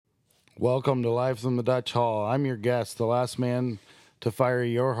Welcome to Live from the Dutch Hall. I'm your guest, the last man to fire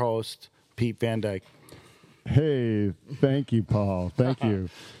your host, Pete Van Dyke. Hey, thank you, Paul. Thank you.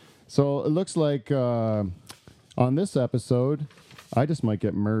 So it looks like on this episode, I just might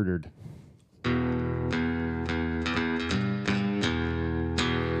get murdered. All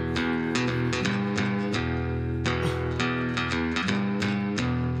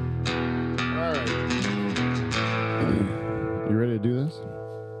right. You ready to do this?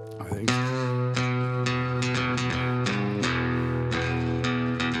 I think so.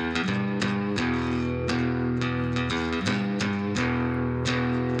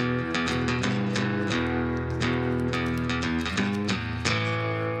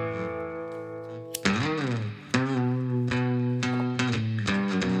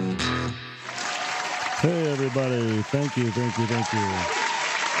 Hey, everybody. Thank you, thank you, thank you.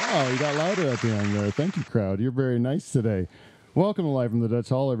 Oh, you got louder at the end there. Thank you, crowd. You're very nice today. Welcome to Live from the Dutch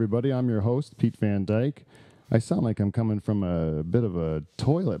Hall, everybody. I'm your host, Pete Van Dyke. I sound like I'm coming from a bit of a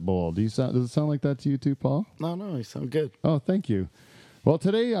toilet bowl. Does it sound like that to you too, Paul? No, you sound good. Oh, thank you. Well,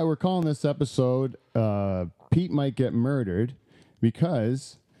 today we're calling this episode Pete Might Get Murdered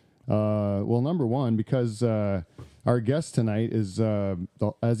because, number one, because our guest tonight is,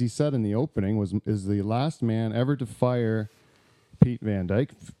 as he said in the opening, is the last man ever to fire Pete Van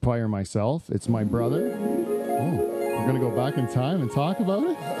Dyke, fire myself. It's my brother. Oh, we're going to go back in time and talk about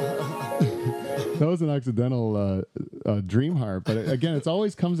it? That was an accidental dream harp. But again, it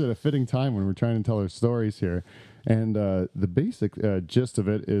always comes at a fitting time when we're trying to tell our stories here. And the basic gist of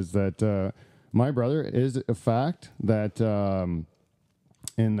it is that my brother is a fact that how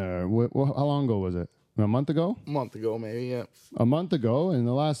long ago was it? A month ago? A month ago, maybe, yeah. A month ago, in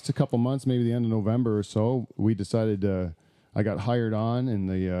the last couple months, maybe the end of November or so, we decided I got hired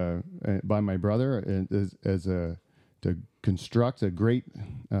on by my brother to construct a great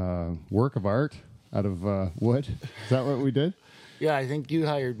work of art out of wood. Is that what we did? Yeah, I think you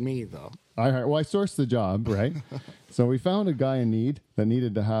hired me, though. I sourced the job, right? So we found a guy in need that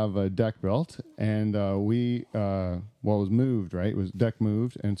needed to have a deck built, and it was moved, right? It was deck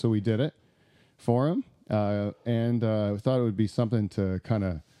moved, and so we did it for him, and we thought it would be something to kind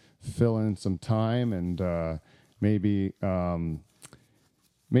of fill in some time, and maybe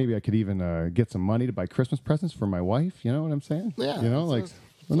I could even get some money to buy Christmas presents for my wife. You know what I'm saying? Yeah, You know, like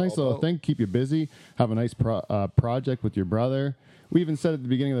a nice little thing, keep you busy, have a nice project with your brother. We even said at the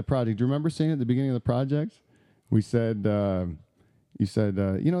beginning of the project, do you remember saying at the beginning of the project? We said, you said,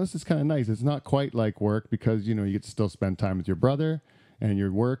 this is kind of nice. It's not quite like work because, you get to still spend time with your brother and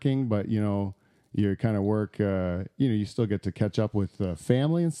you're working, but, you kind of work, you still get to catch up with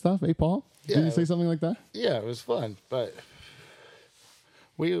family and stuff. Hey, Paul? Yeah. Did you say something like that? Yeah, it was fun, but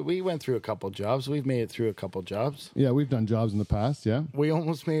we went through a couple jobs. We've made it through a couple jobs. Yeah, we've done jobs in the past, yeah. We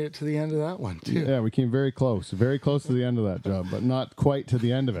almost made it to the end of that one, too. Yeah, we came very close to the end of that job, but not quite to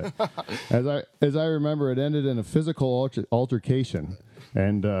the end of it. As I remember, it ended in a physical altercation,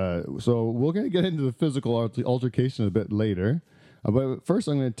 and so we're going to get into the physical altercation a bit later. But first,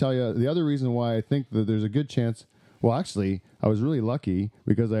 I'm going to tell you the other reason why I think that there's a good chance. Well, actually, I was really lucky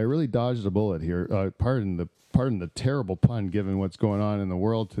because I really dodged a bullet here. Pardon the terrible pun, given what's going on in the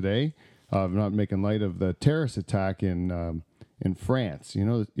world today. I'm not making light of the terrorist attack in France.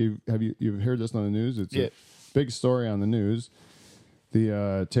 You've heard this on the news? It's a big story on the news.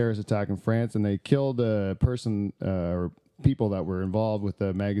 The terrorist attack in France, and they killed a person or people that were involved with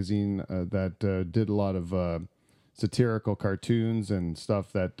the magazine that did a lot of satirical cartoons and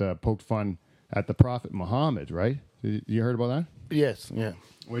stuff that poked fun at the Prophet Muhammad. Right? You heard about that? Yes, yeah.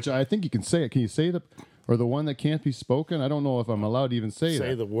 Which I think you can say it. Can you say the or the one that can't be spoken? I don't know if I'm allowed to even say that.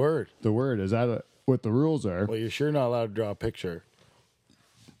 Say the word. The word. Is that what the rules are? Well, you're sure not allowed to draw a picture.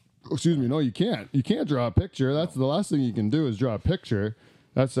 Excuse me. No, you can't. You can't draw a picture. That's the last thing you can do is draw a picture.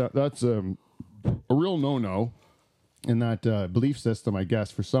 That's a real no-no in that belief system, I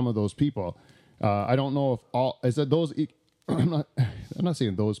guess, for some of those people. I don't know if all is that those. I'm not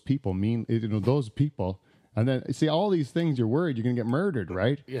saying those people mean those people. And then, see, all these things, you're worried you're going to get murdered,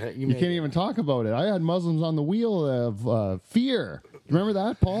 right? Yeah, you can't even talk about it. I had Muslims on the wheel of fear. Remember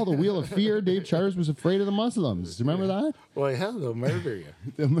that, Paul? The wheel of fear? Dave Charles was afraid of the Muslims. Remember that? Well, yeah, they'll murder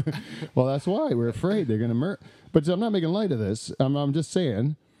you. Well, that's why. We're afraid they're going to murder. But I'm not making light of this. I'm just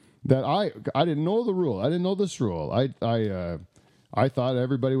saying that I didn't know the rule. I didn't know this rule. I thought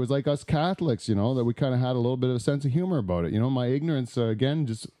everybody was like us Catholics, that we kind of had a little bit of a sense of humor about it. My ignorance, again,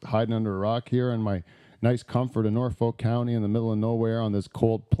 just hiding under a rock here in my nice comfort in Norfolk County in the middle of nowhere on this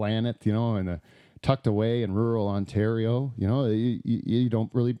cold planet, and tucked away in rural Ontario. You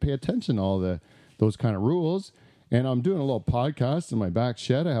don't really pay attention to all those kind of rules. And I'm doing a little podcast in my back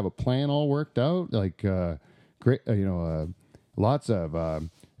shed. I have a plan all worked out. Like, great, lots of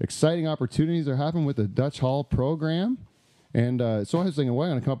exciting opportunities are happening with the Dutch Hall program. And so I was thinking, well,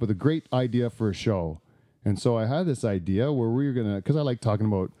 I'm going to come up with a great idea for a show. And so I had this idea where we were going to, because I like talking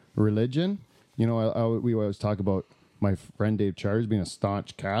about religion. You know, we always talk about my friend Dave Charles being a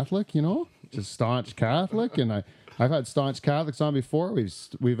staunch Catholic, you know, just staunch Catholic. And I've had staunch Catholics on before.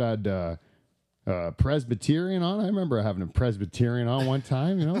 We've had Presbyterian on. I remember having a Presbyterian on one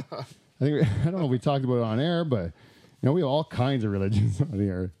time, you know. I don't know if we talked about it on air, but you know, we have all kinds of religions on the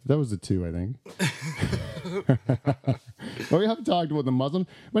air. That was the two, I think. Well, we haven't talked about the Muslim.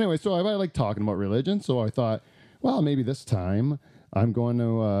 But anyway, so I like talking about religion. So I thought, well, maybe this time I'm going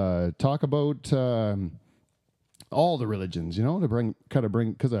to talk about all the religions, you know, to bring,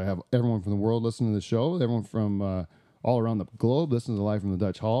 because I have everyone from the world listening to the show, everyone from all around the globe listening to Live from the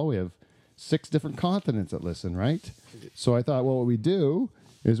Dutch Hall. We have 6 different continents that listen, right? So I thought, well, what we do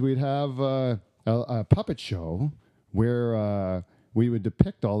is we'd have a puppet show where we would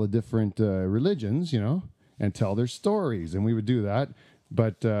depict all the different religions, you know, and tell their stories, and we would do that.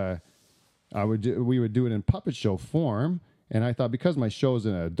 But we would do it in puppet show form, and I thought because my show is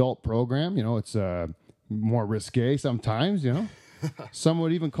an adult program, you know, it's more risque sometimes, you know. Some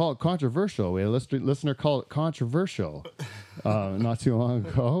would even call it controversial. We had a listener call it controversial not too long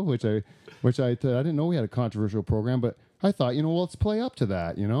ago, which I didn't know we had a controversial program, but I thought, you know, well, let's play up to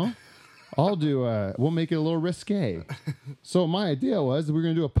that, you know. We'll make it a little risque. So my idea was we're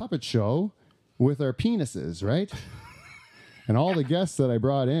going to do a puppet show with our penises, right? And all the guests that I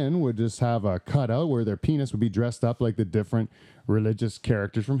brought in would just have a cutout where their penis would be dressed up like the different religious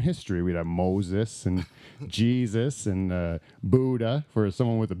characters from history. We'd have Moses and Jesus and Buddha for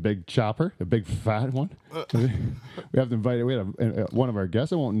someone with a big chopper, a big fat one. We have to invite. We had one of our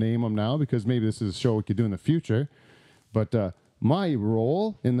guests. I won't name him now because maybe this is a show we could do in the future. But my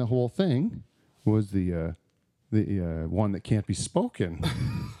role in the whole thing was the one that can't be spoken.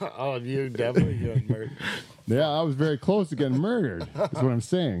 Oh, you definitely got murdered. Yeah, I was very close to getting murdered. That's what I'm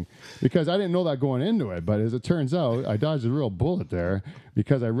saying. Because I didn't know that going into it. But as it turns out, I dodged a real bullet there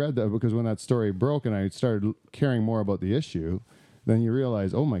because I read that. Because when that story broke and I started caring more about the issue, then you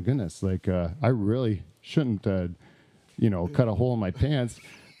realize, oh my goodness, like I really shouldn't, cut a hole in my pants,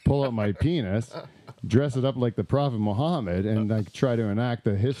 pull out my penis, dress it up like the Prophet Muhammad, and like try to enact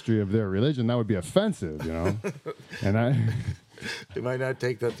the history of their religion. That would be offensive, you know. And they might not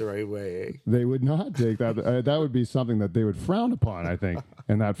take that the right way, eh? They would not take that. That would be something that they would frown upon, I think,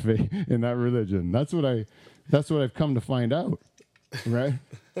 in that in that religion. That's what I've come to find out, right?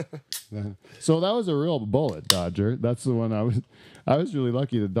 So that was a real bullet dodger. That's the one I was really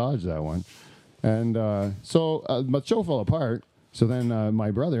lucky to dodge that one. And so my show fell apart. So then my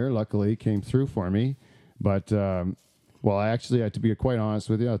brother, luckily, came through for me. But, I actually had to be quite honest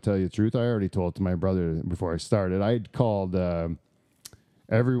with you. I'll tell you the truth. I already told it to my brother before I started. I had called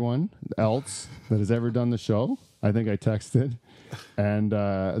everyone else that has ever done the show. I think I texted. And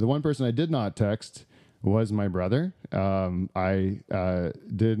the one person I did not text was my brother. I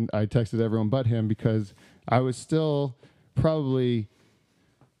texted everyone but him because I was still probably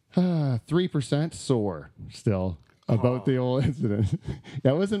 3% sore still about the whole incident.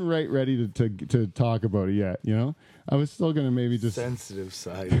 I wasn't ready to talk about it yet, you know? I was still going to maybe just... Sensitive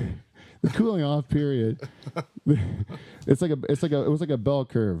side. The cooling off period, it was like a bell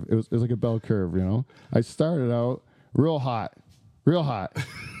curve. It was like a bell curve, you know? I started out real hot.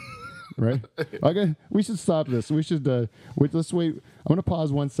 Right? Okay, we should stop this. We should, let's wait. I'm going to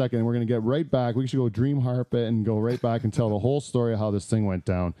pause 1 second and we're going to get right back. We should go dream harp it and go right back and tell the whole story of how this thing went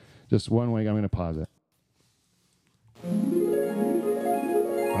down. Just 1 week, I'm going to pause it.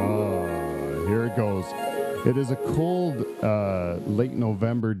 Oh, here it goes. It is a cold, late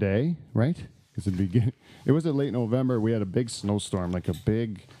November day, right? It was a late November. We had a big snowstorm, like a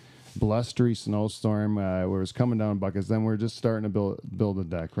big, blustery snowstorm where it was coming down buckets. Then we're just starting to build a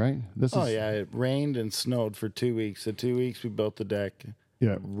deck, right? It rained and snowed for 2 weeks. The 2 weeks we built the deck.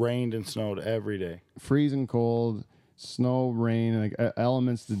 Yeah, it rained and snowed every day. Freezing cold. Snow, rain, like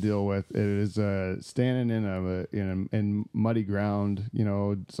elements to deal with. It is standing in muddy ground. You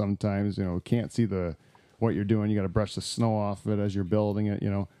know, sometimes can't see what you're doing. You got to brush the snow off of it as you're building it. You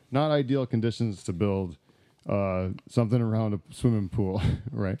know, not ideal conditions to build something around a swimming pool,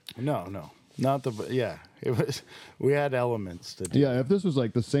 right? No, not the. Yeah, it was. We had elements to do. Yeah, if this was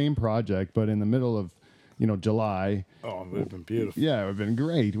like the same project, but in the middle of July. Oh, it would have been beautiful. Yeah, it would have been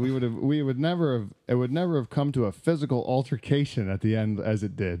great. It would never have come to a physical altercation at the end as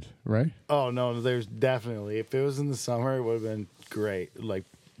it did, right? Oh no, there's definitely. If it was in the summer, it would have been great. Like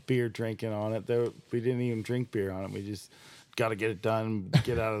beer drinking on it. We didn't even drink beer on it. We just got to get it done,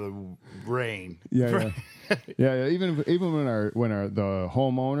 get out of the rain. Yeah, yeah. Even when the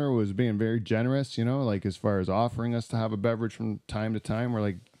homeowner was being very generous, like as far as offering us to have a beverage from time to time, we're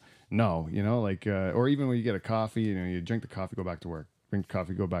like, no, like, or even when you get a coffee, you drink the coffee, go back to work. Drink the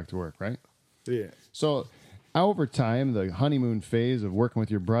coffee, go back to work, right? Yeah. So over time, the honeymoon phase of working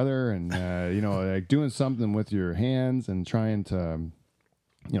with your brother and like doing something with your hands and trying to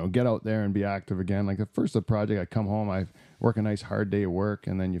get out there and be active again. Like the project, I come home, I work a nice hard day of work,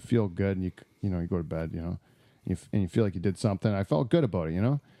 and then you feel good, and you go to bed, and you feel like you did something. I felt good about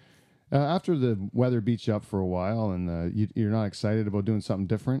it, After the weather beats you up for a while, and you're not excited about doing something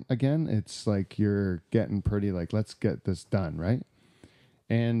different again, it's like you're getting pretty like, let's get this done, right?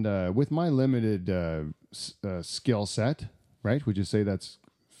 And with my limited skill set, right? Would you say that's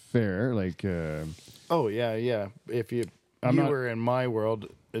fair? Like, oh yeah. If you were in my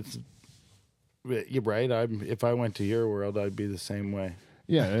world, you're right. If I went to your world, I'd be the same way.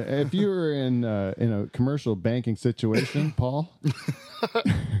 Yeah, if you were in a commercial banking situation, Paul,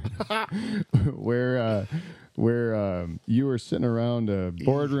 where you were sitting around a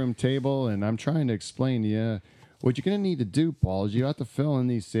boardroom table, and I'm trying to explain to you what you're going to need to do, Paul, is you have to fill in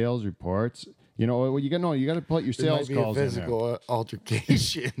these sales reports. You got to put your sales calls in there. Physical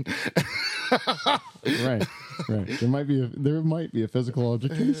altercation. Right. There might be a physical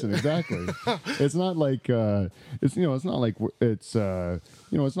altercation. Exactly. It's not like it's not like it's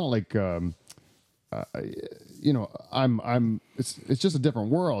just a different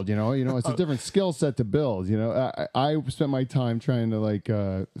world. It's a different skill set to build. I spent my time trying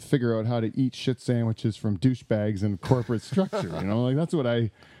to figure out how to eat shit sandwiches from douchebags in corporate structure. Like that's what I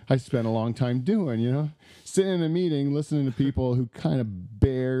spent a long time doing. Sitting in a meeting, listening to people who kind of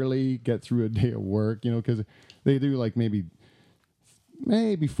barely get through a day of work, because they do like maybe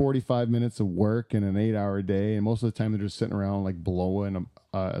 45 minutes of work in an 8-hour day, and most of the time they're just sitting around like blowing,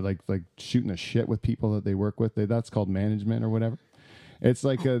 like shooting the shit with people that they work with. That's called management or whatever. It's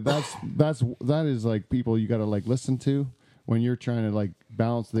like that is like people you got to like listen to when you're trying to like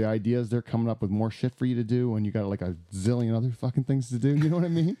balance the ideas. They're coming up with more shit for you to do when you got like a zillion other fucking things to do. You know what I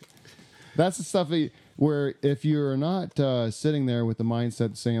mean? That's the stuff where if you're not sitting there with the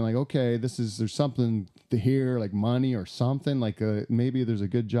mindset saying like, okay, there's something to hear, like money or something, like maybe there's a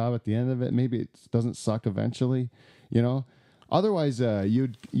good job at the end of it. Maybe it doesn't suck eventually, Otherwise,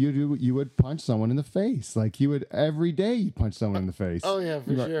 you would punch someone in the face. Like you would every day. You'd punch someone in the face. Oh yeah,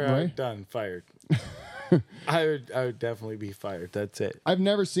 for sure. Right? I'm done. Fired. I would definitely be fired. That's it. I've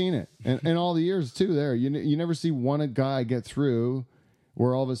never seen it, and all the years too. There, you never see one guy get through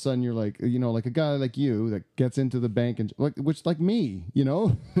where all of a sudden you're like, like a guy like you that gets into the bank and like me,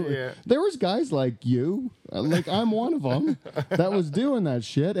 Yeah. There was guys like you, like I'm one of them that was doing that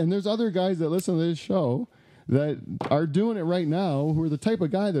shit, and there's other guys that listen to this show that are doing it right now who are the type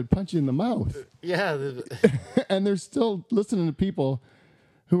of guy that punch you in the mouth. Yeah. And they're still listening to people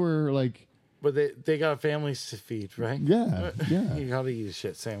who are like, but they got families to feed, right? Yeah. You gotta eat a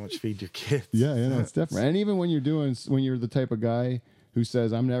shit sandwich, feed your kids. Yeah, it's different. And even when you're the type of guy who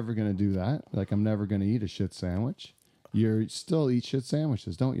says, I'm never going to do that, like I'm never going to eat a shit sandwich, you still eat shit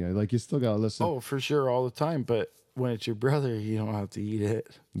sandwiches, don't you? Like you still got to listen. Oh, for sure, all the time. But when it's your brother, you don't have to eat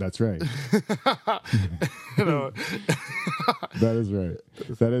it. That's right. That is right.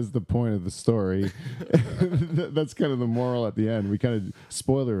 That is the point of the story. That's kind of the moral at the end. We kind of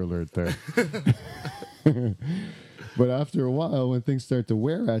spoiler alert there. But after a while, when things start to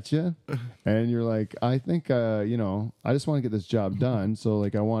wear at you, and you're like, I think, I just want to get this job done. So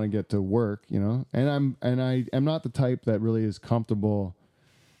like, I want to get to work, and I am not the type that really is comfortable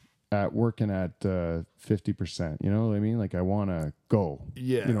at working at 50%. You know what I mean? Like, I want to go.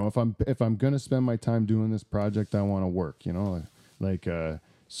 Yeah. If I'm gonna spend my time doing this project, I want to work.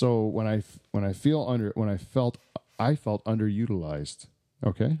 So when I felt underutilized.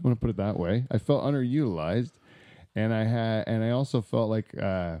 Okay, I'm gonna put it that way. I felt underutilized. And I also felt like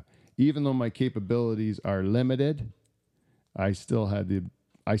even though my capabilities are limited, I still could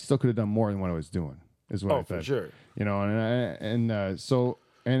have done more than what I was doing. Is what I thought. For sure. So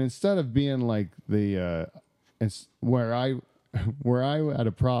instead of being like where I had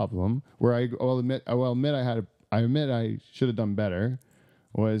a problem, where I admit I should have done better,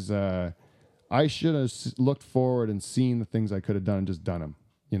 was I should have looked forward and seen the things I could have done and just done them.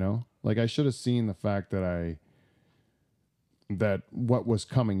 Like I should have seen the fact that what was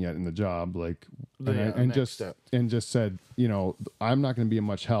coming yet in the job, like, and just said, I'm not going to be of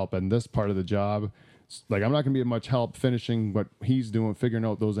much help in this part of the job. like I'm not going to be much help finishing what he's doing, figuring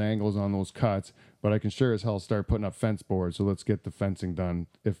out those angles on those cuts, but I can sure as hell start putting up fence boards. So let's get the fencing done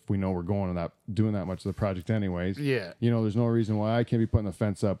if we know we're doing that much of the project anyways. Yeah. There's no reason why I can't be putting the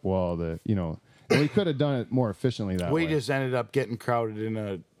fence up while and we could have done it more efficiently that way. We just ended up getting crowded in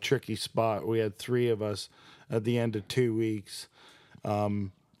a tricky spot. We had 3 of us at the end of 2 weeks. I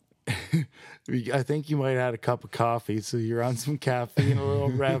think you might have had a cup of coffee, so you're on some caffeine, a little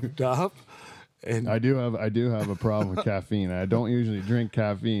revved up. And I do have a problem with caffeine. I don't usually drink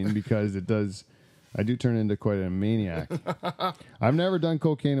caffeine because I do turn into quite a maniac. I've never done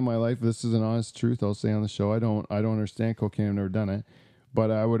cocaine in my life. This is an honest truth. I'll say on the show. I don't understand cocaine. I've never done it,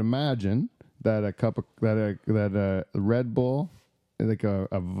 but I would imagine that a Red Bull, like a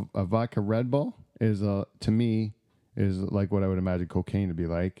vodka Red Bull, is to me is like what I would imagine cocaine to be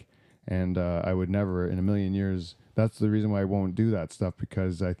like. And I would never in a million years. That's the reason why I won't do that stuff,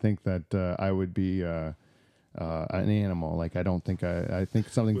 because I think that I would be an animal. Like I don't think I think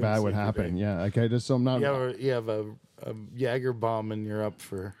something bad would happen. Yeah, like I'm not. You have a Jager bomb and you're up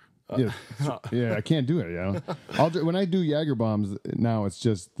for. Yeah, I can't do it. When I do Jager bombs now, it's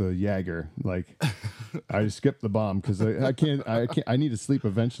just the Jager. Like I just skip the bomb because I can't. I need to sleep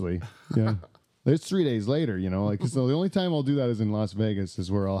eventually. Yeah. It's 3 days later, so the only time I'll do that is in Las Vegas,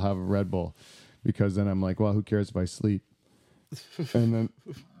 is where I'll have a Red Bull, because then I'm like, well, who cares if I sleep? And then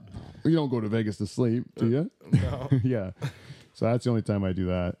you don't go to Vegas to sleep, do you? No. Yeah. So that's the only time I do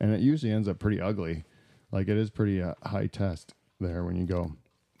that. And it usually ends up pretty ugly. Like it is pretty high test there when you go.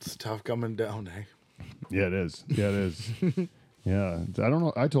 It's tough coming down, eh? Yeah, it is. Yeah. I don't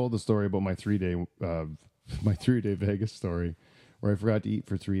know. I told the story about my 3-day Vegas story where I forgot to eat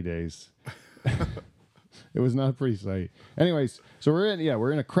for 3 days. It was not a pretty sight. Anyways, so we're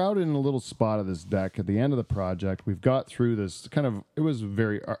in a crowded in a little spot of this deck at the end of the project. We've got through this it was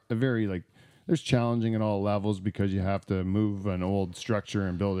very like, there's challenging at all levels because you have to move an old structure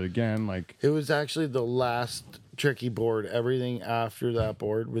and build it again. Like it was actually the last tricky board. Everything after that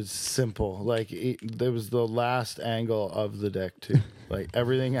board was simple. Like there was the last angle of the deck too. Like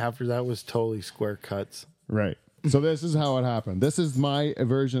everything after that was totally square cuts. Right. So this is how it happened. This is my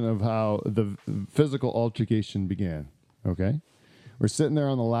version of how the physical altercation began. Okay, we're sitting there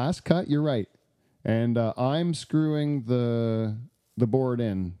on the last cut. You're right, and I'm screwing the board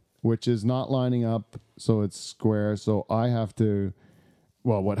in, which is not lining up, so it's square. So I have to.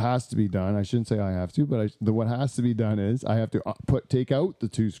 Well, what has to be done? I shouldn't say I have to, but what has to be done is I have to take out the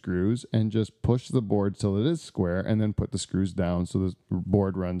 2 screws and just push the board till it is square, and then put the screws down so the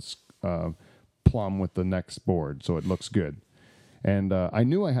board runs plumb with the next board, so it looks good. And I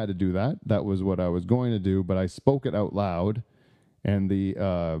knew I had to do that. That was what I was going to do, but I spoke it out loud, and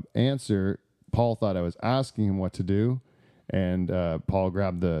the answer, Paul thought I was asking him what to do, and Paul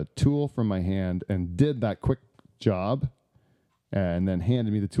grabbed the tool from my hand and did that quick job, and then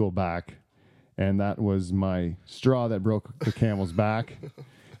handed me the tool back, and that was my straw that broke the camel's back.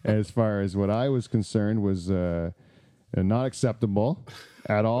 As far as what I was concerned was not acceptable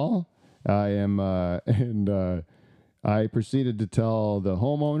at all. I proceeded to tell the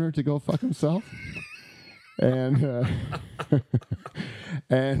homeowner to go fuck himself. And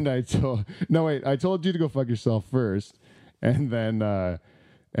I told you to go fuck yourself first. And then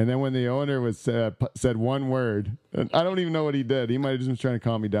when the owner said one word, and I don't even know what he did. He might have just been trying to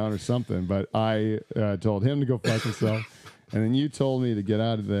calm me down or something, but I told him to go fuck himself. And then you told me to get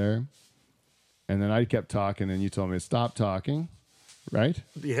out of there. And then I kept talking, and you told me to stop talking, right?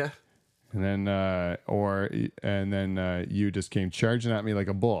 Yeah. And then you just came charging at me like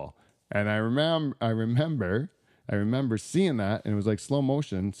a bull. And I remember seeing that, and it was like slow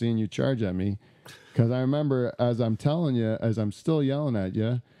motion, seeing you charge at me, because I remember as I'm telling you, as I'm still yelling at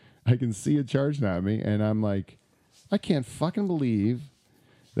you, I can see you charging at me, and I'm like, I can't fucking believe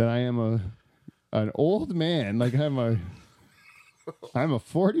that I am an old man, like I'm a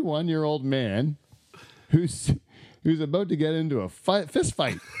 41-year-old man who's about to get into a fist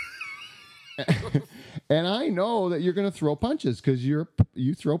fight. And I know that you're going to throw punches because you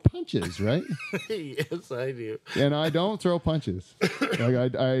throw punches, right? Yes, I do. And I don't throw punches.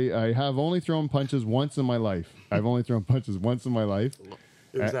 Like I have only thrown punches once in my life. I've only thrown punches once in my life.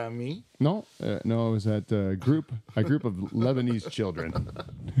 Was that me? No, it was at a group of Lebanese children.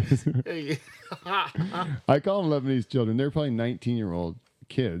 I call them Lebanese children. They're probably 19-year-old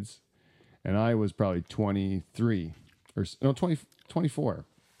kids, and I was probably 23 or no 24.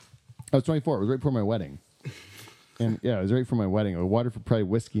 I was 24. It was right before my wedding. And yeah, it was right before my wedding. A Waterford Pride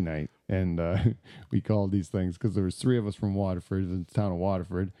whiskey night. And we called these things because there was 3 of us from Waterford, the town of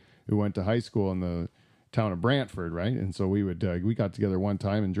Waterford, who went to high school in the town of Brantford, right? And so we got together one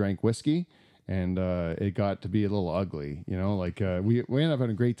time and drank whiskey. and it got to be a little ugly. Like we ended up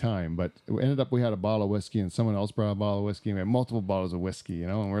having a great time, but we had a bottle of whiskey, and someone else brought a bottle of whiskey, and we had multiple bottles of whiskey,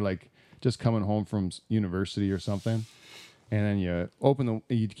 and we're like just coming home from university or something, and then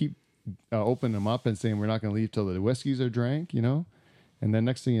you keep opening them up and saying we're not going to leave till the whiskeys are drank, and then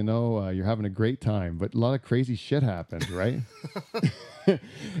next thing you know, you're having a great time, but a lot of crazy shit happened, right?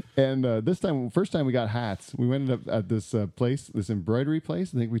 And first time we got hats. We ended up at this place, this embroidery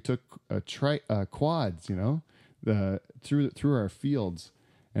place. I think we took quads, through our fields,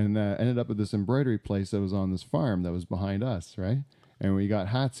 and ended up at this embroidery place that was on this farm that was behind us, right? And we got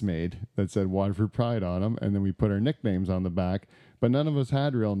hats made that said Waterford Pride on them, and then we put our nicknames on the back, but none of us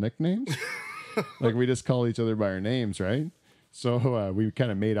had real nicknames. Like we just call each other by our names, right? So we kind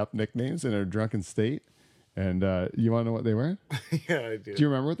of made up nicknames in our drunken state. And you want to know what they were? Yeah, I do. Do you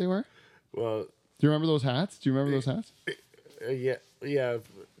remember what they were? Well, do you remember those hats? Yeah.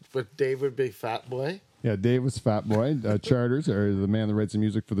 But Dave would be Fat Boy. Yeah, Dave was Fat Boy. Charters, or the man that writes the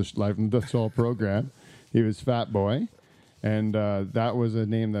music for the Live from the Death Soul program. He was Fat Boy. And that was a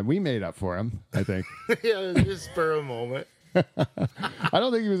name that we made up for him, I think. Yeah, just for a moment. I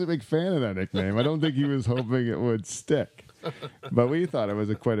don't think he was a big fan of that nickname. I don't think he was hoping it would stick. But we thought it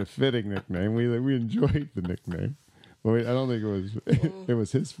was quite a fitting nickname. We enjoyed the nickname. But I don't think it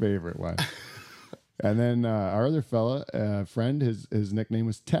was his favorite one. And then our other fella, friend, his nickname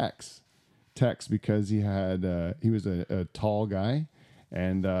was Tex. Tex, because he was a tall guy,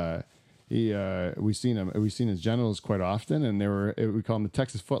 and we seen his genitals quite often, and we call him the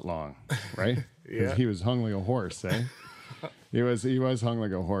Texas footlong, right? Yeah. He was hung like a horse, eh? He was hung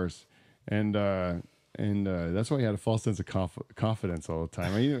like a horse, and that's why he had a false sense of confidence all the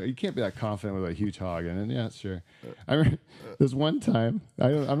time. I mean, you can't be that confident with a huge hog. And yeah, sure. I remember this one time.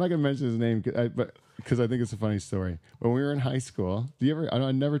 I'm not going to mention his name, but because I think it's a funny story. When we were in high school,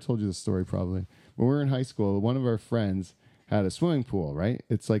 I never told you this story probably. When we were in high school, one of our friends had a swimming pool. Right?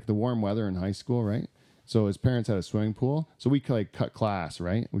 It's like the warm weather in high school, right? So his parents had a swimming pool. So we cut class,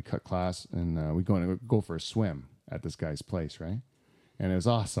 right? We cut class and we go for a swim at this guy's place, right? And it was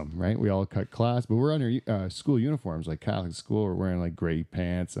awesome, right? We all cut class, but we're under school uniforms, like Catholic school. We're wearing like gray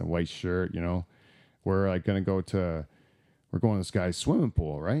pants and white shirt, We're like we're going to this guy's swimming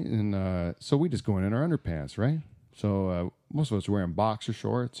pool, right? And so we just go in our underpants, right? So most of us are wearing boxer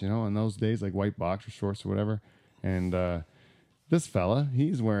shorts, in those days, like white boxer shorts or whatever. And this fella,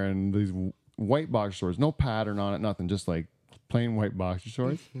 he's wearing these white boxer shorts, no pattern on it, nothing, just like plain white boxer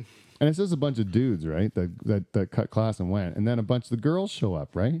shorts. And it's just a bunch of dudes, right, that cut class and went. And then a bunch of the girls show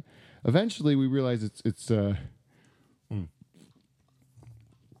up, right? Eventually, we realize it's sorry,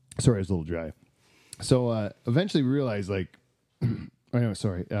 it's a little dry. So eventually, we realized, like, anyway,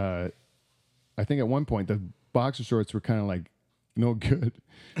 sorry. I think at one point, the boxer shorts were kind of like no good.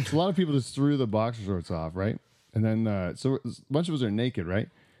 So a lot of people just threw the boxer shorts off, right? And then, so a bunch of us are naked, right?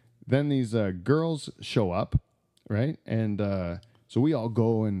 Then these girls show up, right? And so we all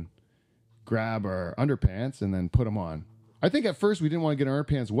go and grab our underpants and then put them on. I think at first we didn't want to get our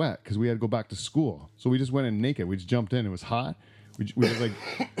underpants wet because we had to go back to school. So we just went in naked. We just jumped in. It was hot. We just like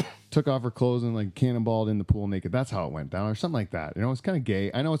took off our clothes and like cannonballed in the pool naked. That's how it went down, or something like that. It's kind of gay.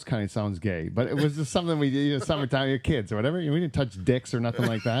 I know it's kind of sounds gay, but it was just something we did. Summertime, your kids or whatever. We didn't touch dicks or nothing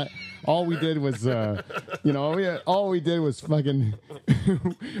like that. All we did was, all we did was fucking.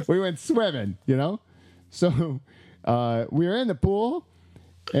 We went swimming, So we were in the pool.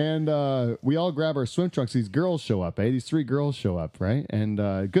 And we all grab our swim trunks. These girls show up, These 3 girls show up, right? And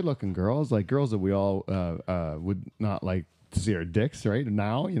good-looking girls, like girls that we all would not like to see our dicks, right?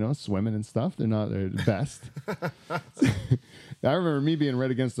 Now, swimming and stuff. They're not their best. I remember me being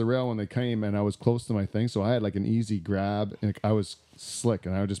right against the rail when they came, and I was close to my thing, so I had like an easy grab. And I was slick,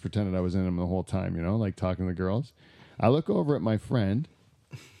 and I just pretended I was in them the whole time, like talking to the girls. I look over at my friend,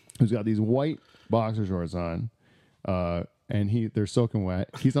 who's got these white boxer shorts on, and they're soaking wet.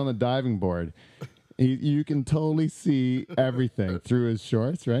 He's on the diving board. You can totally see everything through his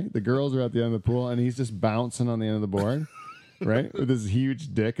shorts, right? The girls are at the end of the pool, and he's just bouncing on the end of the board, right? With this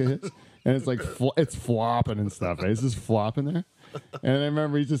huge dick of his. And it's like, it's flopping and stuff, right? It's just flopping there. And I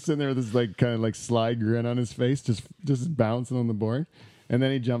remember he's just sitting there with this like kind of like sly grin on his face, just bouncing on the board. And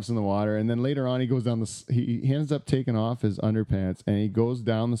then he jumps in the water. And then later on, he goes down he ends up taking off his underpants, and he goes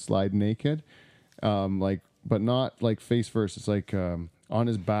down the slide naked, but not like face first. It's like on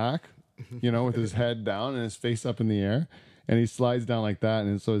his back, with his head down and his face up in the air, and he slides down like that,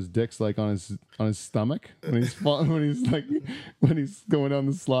 and so his dick's like on his stomach when he's going down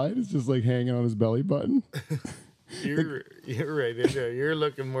the slide. It's just like hanging on his belly button. You're right in there. You're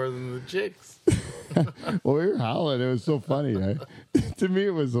looking more than the chicks. Well, we were howling. It was so funny. To me,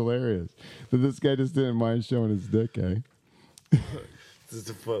 it was hilarious. This guy just didn't mind showing his dick, eh? It's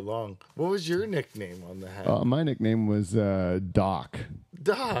a foot long. What was your nickname on the hat? My nickname was Doc.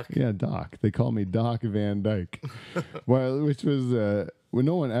 Doc. Yeah, Doc. They call me Doc Van Dyke. Well, which was well,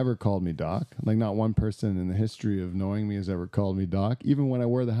 no one ever called me Doc. Like, not one person in the history of knowing me has ever called me Doc. Even when I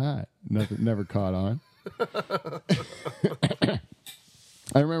wore the hat, nothing never caught on.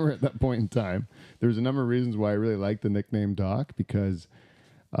 I remember at that point in time, there was a number of reasons why I really liked the nickname Doc, because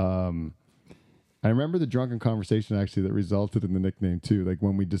I remember the drunken conversation actually that resulted in the nickname too. Like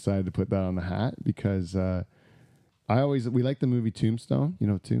when we decided to put that on the hat, because we liked the movie Tombstone. You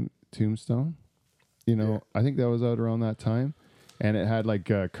know, Tombstone. You know, yeah. I think that was out around that time, and it had like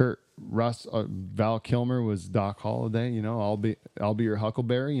Kurt Russ, Val Kilmer was Doc Holliday. You know, I'll be your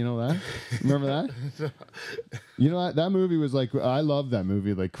Huckleberry. You know that? Remember that? You know that movie was like, I love that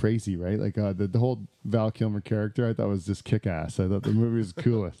movie like crazy, right? Like the whole Val Kilmer character, I thought was just kick ass. I thought the movie was the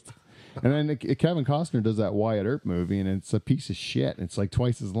coolest. And then Kevin Costner does that Wyatt Earp movie, and it's a piece of shit. It's like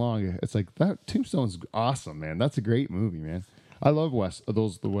twice as long. It's like, that Tombstone's awesome, man. That's a great movie, man. I love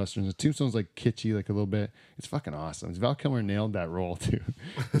the westerns. Tombstone's like kitschy, like a little bit. It's fucking awesome. Val Kilmer nailed that role too.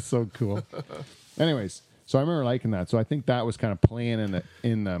 It's so cool. Anyways, so I remember liking that. So I think that was kind of playing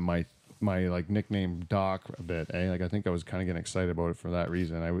in my like nickname Doc a bit. Like I think I was kind of getting excited about it for that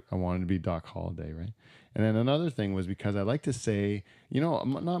reason. I wanted to be Doc Holliday, right? And then another thing was because I like to say, you know,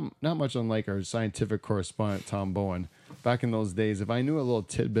 not much unlike our scientific correspondent, Tom Bowen, back in those days, if I knew a little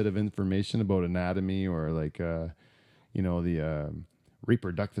tidbit of information about anatomy or like, you know, the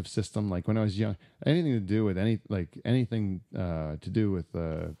reproductive system, like when I was young, anything to do with anything to do with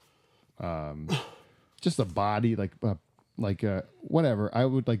just the body, like whatever, I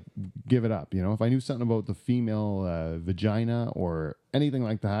would like give it up. You know, if I knew something about the female vagina or anything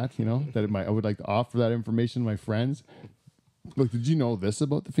like that, you know, that I would like to offer that information to my friends. Look, did you know this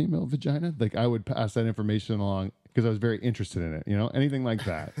about the female vagina? Like I would pass that information along because I was very interested in it. You know, anything like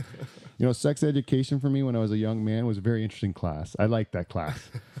that. You know, sex education for me when I was a young man was a very interesting class. I liked that class.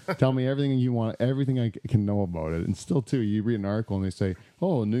 Tell me everything you want, everything I can know about it. And still, too, you read an article and they say,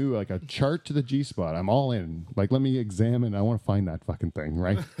 oh, new, like a chart to the G-spot. I'm all in. Like, let me examine. I want to find that fucking thing,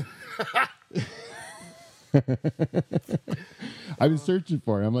 right? I've been searching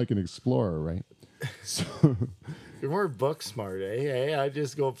for it. I'm like an explorer, right? So you're more book smart, eh? Hey, I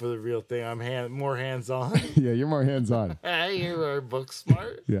just go for the real thing. I'm more hands-on. Yeah, you're more hands-on. Hey, you are book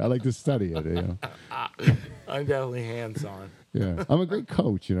smart. Yeah, I like to study it, you know. I'm definitely hands-on. Yeah, I'm a great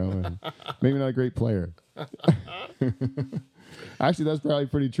coach, you know, and maybe not a great player. Actually, that's probably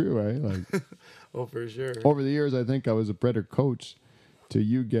pretty true, eh? Like, oh, for sure. Over the years, I think I was a better coach to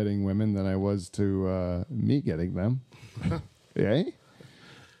you getting women than I was to me getting them. Yeah.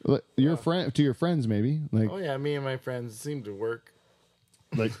 Your friend to your friends, maybe. Like, oh yeah, me and my friends seem to work.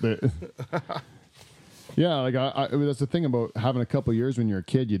 Like yeah, like I that's the thing about having a couple years when you're a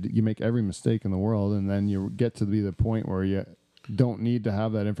kid. You make every mistake in the world, and then you get to be the point where you don't need to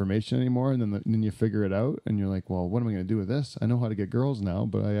have that information anymore, and then you figure it out, and you're like, well, what am I going to do with this? I know how to get girls now,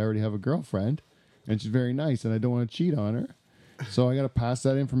 but I already have a girlfriend, and she's very nice, and I don't want to cheat on her. So I got to pass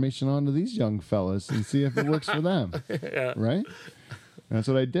that information on to these young fellas and see if it works for them. Yeah. Right? And that's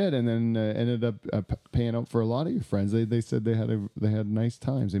what I did, and then ended up paying out for a lot of your friends. They said they had nice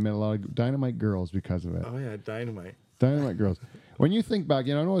times. They met a lot of dynamite girls because of it. Oh yeah, dynamite girls. When you think back,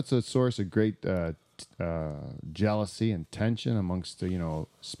 you know, I know it's a source of great jealousy and tension amongst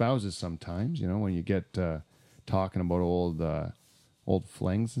spouses sometimes. You know, when you get talking about old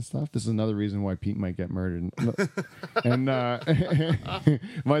flings and stuff. This is another reason why Pete might get murdered. And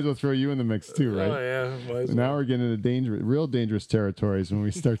might as well throw you in the mix too, right? Oh yeah. Now we're getting into real dangerous territories when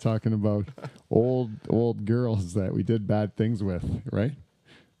we start talking about old girls that we did bad things with, right?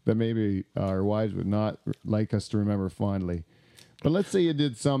 That maybe our wives would not like us to remember fondly. But let's say you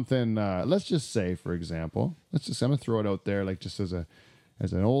did something. Let's just say, for example, I'm gonna throw it out there, like just as an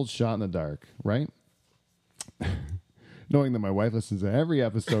old shot in the dark, right? Knowing that my wife listens to every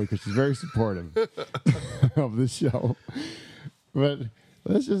episode because she's very supportive of the show. But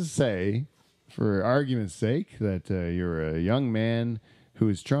let's just say, for argument's sake, that you're a young man who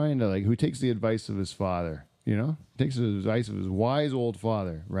is trying to, who takes the advice of his father, you know? Takes the advice of his wise old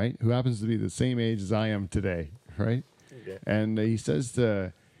father, right? Who happens to be the same age as I am today, right? Okay. And he says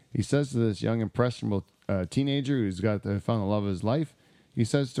to this young, impressionable teenager who's found the love of his life, he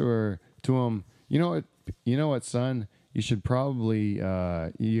says to him, you know what, son? You should probably,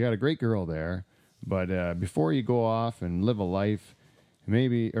 you got a great girl there, but before you go off and live a life,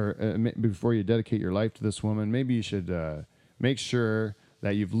 before you dedicate your life to this woman, maybe you should make sure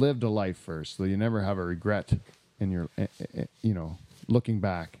that you've lived a life first, so you never have a regret in your, looking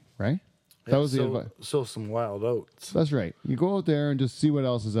back, right? That was the advice. So some wild oats. That's right. You go out there and just see what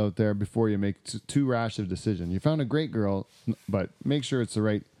else is out there before you make too rash of a decision. You found a great girl, but make sure it's the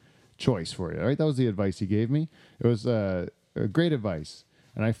right choice for you. Right? That was the advice he gave me. It was a great advice,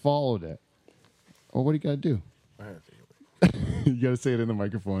 and I followed it. Well, what do you got to do? I have to take a leak. You got to say it in the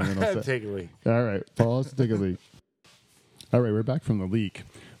microphone. And I I'll have to say, take a leak. all right, Paul, let's take a leak. All right, we're back from the leak.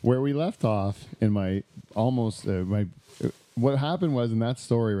 Where we left off in my what happened was in that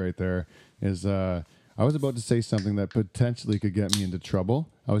story right there is I was about to say something that potentially could get me into trouble.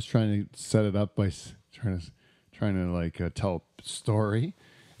 I was trying to set it up by trying to tell a story,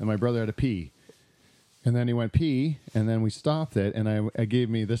 and my brother had to pee. And then he went pee, and then we stopped it, and I gave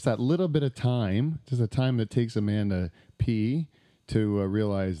me that little bit of time, just a time that takes a man to pee, to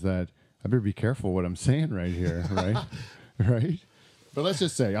realize that I better be careful what I'm saying right here, right? Right? But let's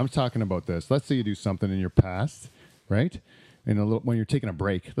just say, I'm talking about this. Let's say you do something in your past, right? And when you're taking a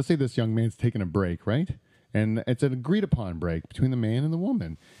break. Let's say this young man's taking a break, right? And it's an agreed upon break between the man and the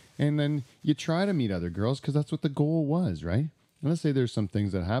woman. And then you try to meet other girls because that's what the goal was, right? And let's say there's some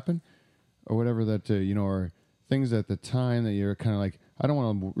things that happen or whatever that, or things at the time that you're kind of like, I don't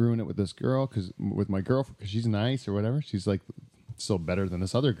want to ruin it with this girl with my girlfriend because she's nice or whatever. She's like still better than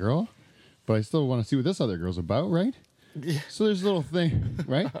this other girl, but I still want to see what this other girl's about, right? Yeah. So there's little things,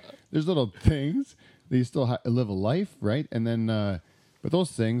 right? There's little things that you still live a life, right? And then, but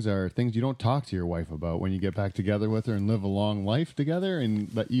those things are things you don't talk to your wife about when you get back together with her and live a long life together. And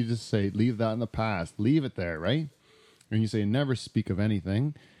that you just say, leave that in the past, leave it there, right? And you say, never speak of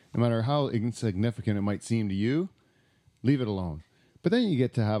anything, no matter how insignificant it might seem to you, leave it alone. But then you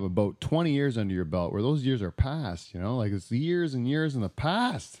get to have about 20 years under your belt where those years are past, like it's years and years in the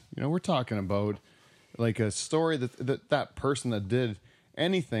past. We're talking about like a story that person that did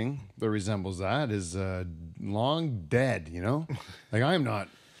anything that resembles that is long dead, Like I'm not.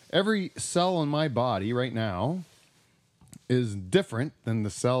 Every cell in my body right now is different than the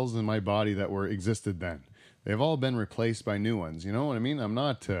cells in my body that existed then. They've all been replaced by new ones. You know what I mean? I'm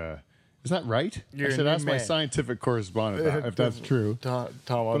not... is that right? I should ask my scientific correspondent if that's true. But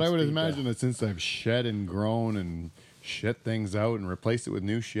I would imagine that since I've shed and grown and shit things out and replaced it with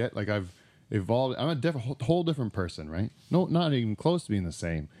new shit, like I've evolved. I'm a whole different person, right? No, not even close to being the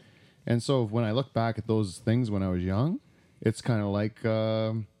same. And so when I look back at those things when I was young, it's kind of like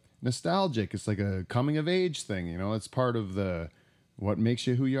nostalgic. It's like a coming of age thing, It's part of what makes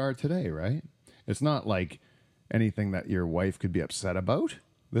you who you are today, right? It's not like anything that your wife could be upset about.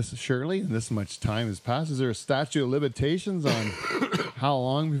 This much time has passed. Is there a statute of limitations on how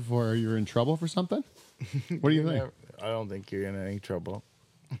long before you're in trouble for something? What do you think? I don't think you're in any trouble.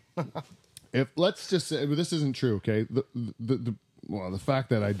 If let's just say this isn't true, okay? The fact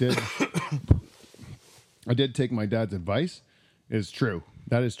that I did take my dad's advice is true.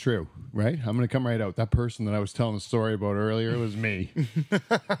 That is true, right? I'm going to come right out. That person that I was telling the story about earlier was me.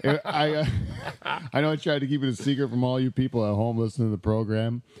 I know I tried to keep it a secret from all you people at home listening to the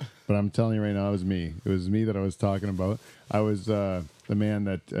program, but I'm telling you right now, it was me. It was me that I was talking about. I was the man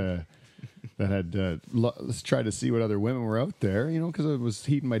that had let's try to see what other women were out there, because I was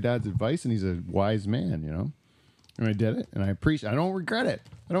heeding my dad's advice, and he's a wise man, And I did it, and I appreciate. I don't regret it.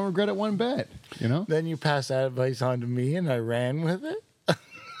 I don't regret it one bit. Then you passed that advice on to me, and I ran with it.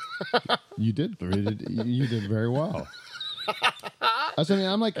 You did. You did very well. That's what I mean.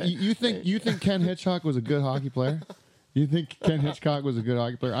 I'm like, you think Ken Hitchcock was a good hockey player? You think Ken Hitchcock was a good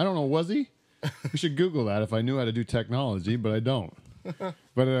hockey player? I don't know. Was he? We should Google that if I knew how to do technology, but I don't.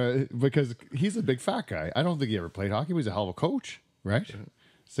 But because he's a big fat guy, I don't think he ever played hockey. But he's a hell of a coach, right?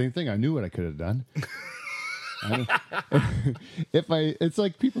 Same thing. I knew what I could have done. It's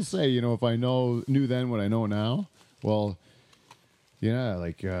like people say, if I knew then what I know now, well. Yeah,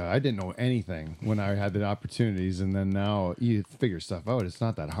 I didn't know anything when I had the opportunities, and then now you figure stuff out. It's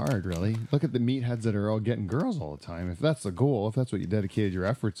not that hard, really. Look at the meatheads that are all getting girls all the time. If that's the goal, if that's what you dedicated your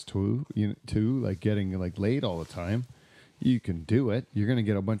efforts to like getting laid all the time, you can do it. You're gonna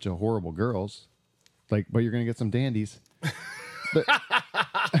get a bunch of horrible girls, but you're gonna get some dandies. But,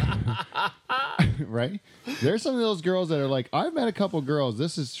 right? There's some of those girls that are like, I've met a couple girls.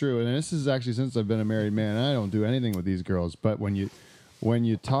 This is true, and this is actually since I've been a married man. I don't do anything with these girls, but when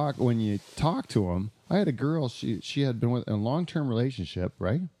you talk to them, I had a girl. She had been with a long-term relationship,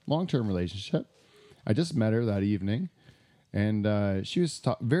 right? Long-term relationship. I just met her that evening, and she was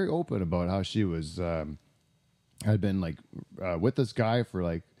very open about how she was had been with this guy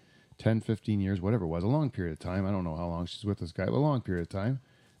for 10, 15 years, whatever it was, a long period of time. I don't know how long she's with this guy, but a long period of time.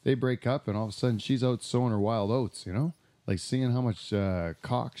 They break up, and all of a sudden she's out sowing her wild oats. Seeing how much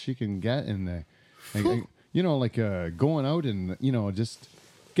cock she can get, and going out and just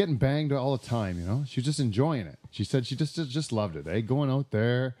getting banged all the time, you know. She was just enjoying it. She said she just loved it, eh? Going out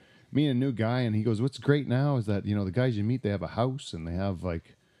there, meeting a new guy, and he goes, what's great now is that, you know, the guys you meet, they have a house, and they have,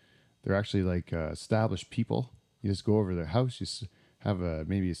 like, they're actually, like, established people. You just go over to their house, have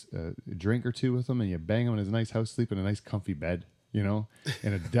maybe a drink or two with them, and you bang them in his nice house, sleep in a nice comfy bed, you know,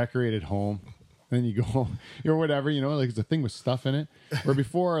 in a decorated home. And then you go home, or whatever, you know, like it's a thing with stuff in it. Where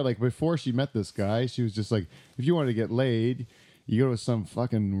before she met this guy, she was just like, if you wanted to get laid, you go to some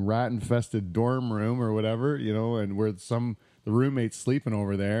fucking rat-infested dorm room or whatever, you know, and where the roommate's sleeping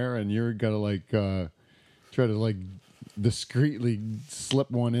over there, and you're gotta like try to like discreetly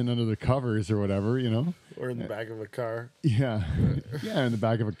slip one in under the covers or whatever, you know, or in the back of a car. Yeah, yeah, in the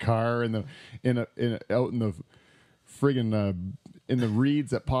back of a car, out in the friggin' in the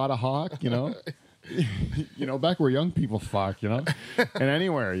reeds at Pottahawk, you know. You know, back where young people fuck, you know, and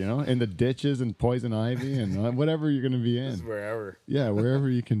anywhere, you know, in the ditches and poison ivy and whatever you're going to be in. Just wherever. Yeah, wherever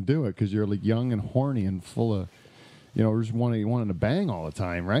you can do it because you're like young and horny and full of, you know, just wanting to bang all the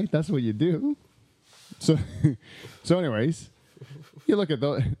time, right? That's what you do. So, anyways, you look at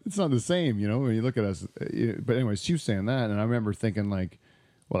it's not the same, you know, when you look at us. But anyways, she was saying that, and I remember thinking like,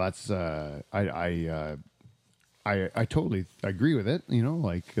 well, that's I totally agree with it, you know,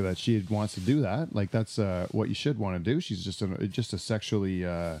 like that she wants to do that. Like that's what you should want to do. She's just a sexually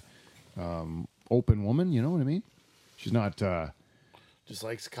open woman, you know what I mean? She's not just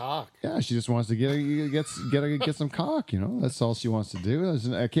likes cock. Yeah, she just wants to get some cock, you know. That's all she wants to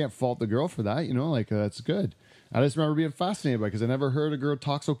do. I can't fault the girl for that, you know, like that's good. I just remember being fascinated by it because I never heard a girl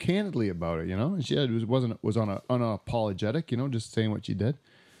talk so candidly about it, you know. And she was unapologetic, you know, just saying what she did.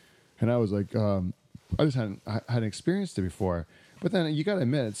 And I was like, I hadn't experienced it before. But then you got to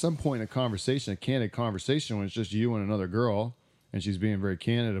admit, at some point in a candid conversation, when it's just you and another girl, and she's being very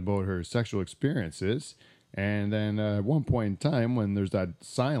candid about her sexual experiences, and then at one point in time, when there's that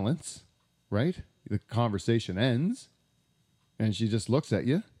silence, right? The conversation ends, and she just looks at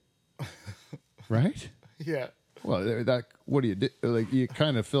you, right? Yeah. Well, what do you do? Like, you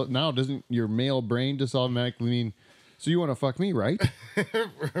kind of feel, now doesn't your male brain just automatically mean, so you want to fuck me, right?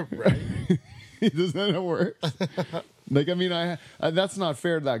 Right. Doesn't that how it works? Like, I mean, I that's not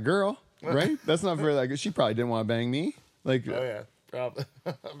fair to that girl, right? That's not fair to that girl. She probably didn't want to bang me. Like, oh yeah, probably,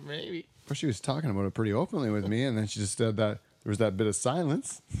 maybe. But she was talking about it pretty openly with me, and then she just said that there was that bit of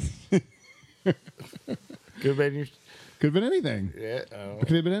silence. Could have been anything. Yeah,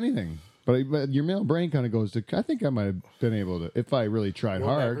 could have been anything. But your male brain kind of goes to, I think I might have been able to, if I really tried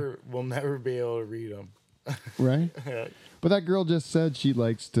hard. We'll never be able to read them. Right? But that girl just said she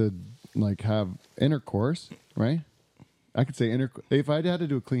likes to like have intercourse, right? I could say if I had to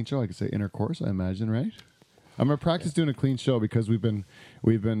do a clean show, I could say intercourse, I imagine, right? I'm gonna practice doing a clean show because we've been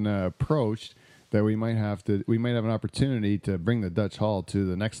approached that we might have an opportunity to bring the Dutch Hall to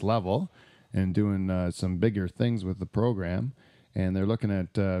the next level and doing some bigger things with the program. And they're looking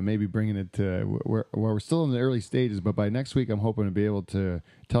at maybe bringing it to where we're still in the early stages, but by next week I'm hoping to be able to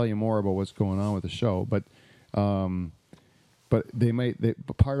tell you more about what's going on with the show. But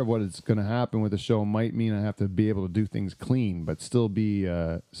part of what is going to happen with the show might mean I have to be able to do things clean, but still be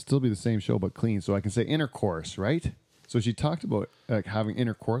the same show but clean. So I can say intercourse, right? So she talked about like having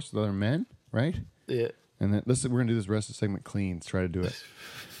intercourse with other men, right? Yeah. And then we're gonna do this rest of the segment clean. Let's try to do it.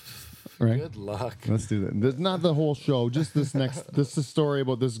 Right? Good luck. Let's do that. Not the whole show. Just this next. This is a story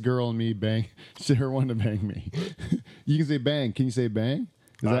about this girl and me bang. Her wanting to bang me. You can say bang. Can you say bang?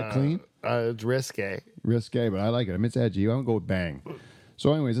 Is that clean? It's risque. Risque, but I like it. I mean, it's edgy. I'm gonna go with bang.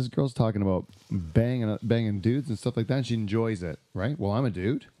 So, anyways, this girl's talking about banging dudes and stuff like that. And she enjoys it, right? Well, I'm a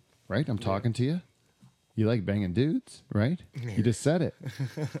dude, right? I'm talking to you. You like banging dudes, right? You just said it.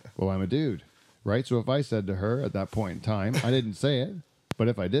 Well, I'm a dude, right? So if I said to her at that point in time, I didn't say it, but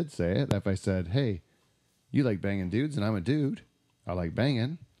if I did say it, if I said, "Hey, you like banging dudes, and I'm a dude. I like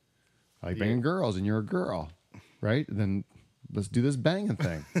banging. I like banging girls, and you're a girl, right? Then let's do this banging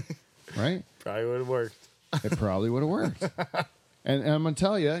thing." Right? Probably would have worked. It probably would have worked. And I'm going to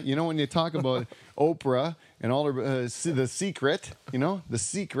tell you, you know, when you talk about Oprah and all her, The Secret, you know, The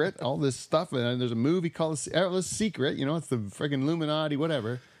Secret, all this stuff, and there's a movie called The Secret, you know, it's the friggin' Illuminati,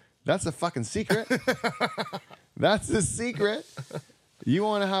 whatever. That's a fucking secret. That's the secret. You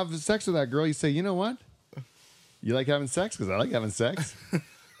want to have sex with that girl, you say, you know what? You like having sex? Because I like having sex.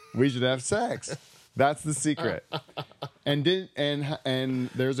 We should have sex. That's the secret. And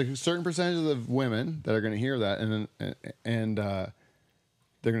there's a certain percentage of women that are going to hear that and they're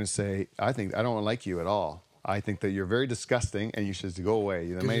going to say, I don't like you at all. I think that you're very disgusting and you should go away.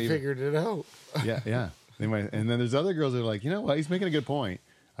 You figured it out. Yeah. They might, and then there's other girls that are like, you know what? He's making a good point.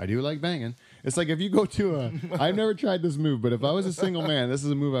 I do like banging. It's like if you go to a, I've never tried this move, but if I was a single man, this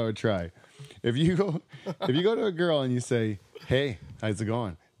is a move I would try. If you go to a girl and you say, hey, how's it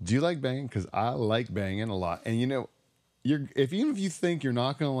going? Do you like banging? Because I like banging a lot. And you know, even if you think you're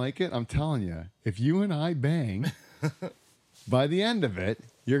not going to like it, I'm telling you, if you and I bang, by the end of it,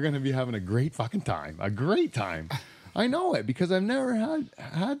 you're going to be having a great fucking time. A great time. I know it because I've never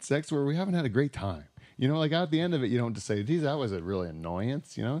had sex where we haven't had a great time. You know, like at the end of it, you don't just say, geez, that was a really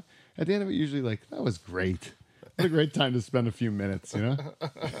annoyance, you know? At the end of it, usually like, that was great. What a great time to spend a few minutes, you know?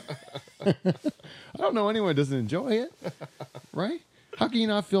 I don't know anyone who doesn't enjoy it, right? How can you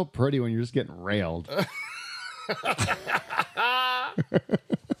not feel pretty when you're just getting railed?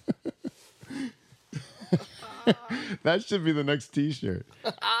 That should be the next T-shirt.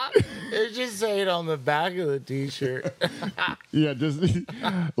 It should say it on the back of the T-shirt. Yeah, just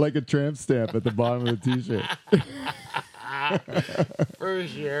like a tramp stamp at the bottom of the T-shirt. For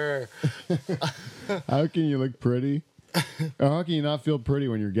sure. How can you look pretty? Or how can you not feel pretty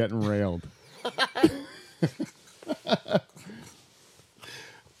when you're getting railed?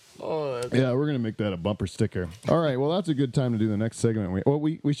 Yeah, we're gonna make that a bumper sticker. All right, well that's a good time to do the next segment.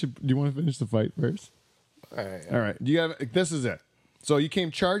 We should. Do you want to finish the fight first? All right. All right. Do you have? This is it. So you came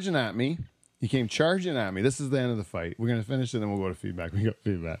charging at me. This is the end of the fight. We're gonna finish it, then we'll go to feedback. We got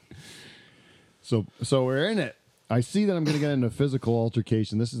feedback. So we're in it. I see that I'm going to get into physical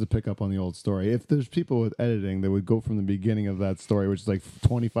altercation. This is a pickup on the old story. If there's people with editing that would go from the beginning of that story, which is like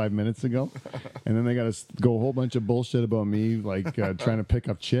 25 minutes ago, and then they got to go a whole bunch of bullshit about me, like trying to pick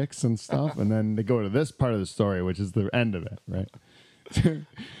up chicks and stuff, and then they go to this part of the story, which is the end of it, right?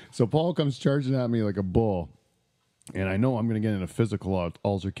 So Paul comes charging at me like a bull, and I know I'm going to get in a physical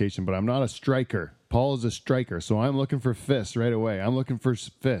altercation, but I'm not a striker. Paul is a striker, so I'm looking for fists right away. I'm looking for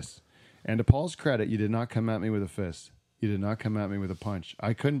fists. And to Paul's credit, you did not come at me with a fist. You did not come at me with a punch.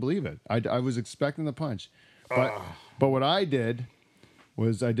 I couldn't believe it. I was expecting the punch. But what I did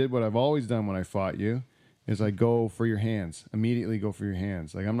was I did what I've always done when I fought you, is I go for your hands. Immediately go for your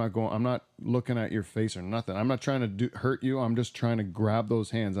hands. Like I'm not looking at your face or nothing. I'm not trying to hurt you. I'm just trying to grab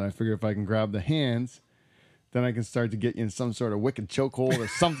those hands. And I figure if I can grab the hands, then I can start to get you in some sort of wicked chokehold or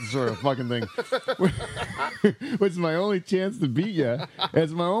some sort of fucking thing. Which is my only chance to beat you.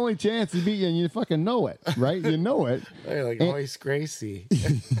 It's my only chance to beat you, and you fucking know it, right? You know it. They're like Hoist Gracie.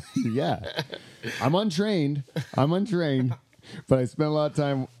 Yeah. I'm untrained, but I spent a lot of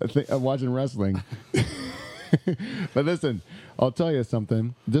time watching wrestling. But listen, I'll tell you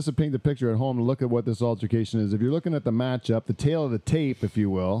something. Just to paint the picture at home, to look at what this altercation is. If you're looking at the matchup, the tail of the tape, if you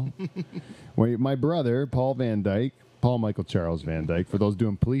will, where my brother, Paul Michael Charles Van Dyke, for those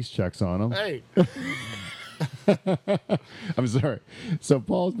doing police checks on him. Hey. I'm sorry. So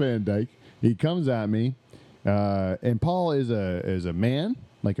Paul's Van Dyke. He comes at me, and Paul is a man,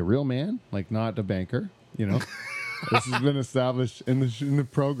 like a real man, like not a banker, you know. This has been established in the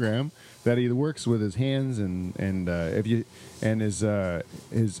program that he works with his hands and his oh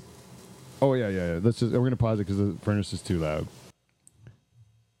yeah. We're gonna pause it because the furnace is too loud.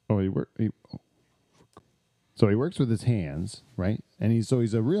 So he works with his hands, right? And he's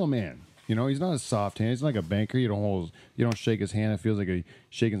a real man. You know, he's not a soft hand. He's not like a banker. You don't shake his hand. It feels like he's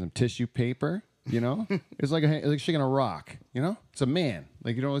shaking some tissue paper. You know, it's like shaking a rock. You know, it's a man.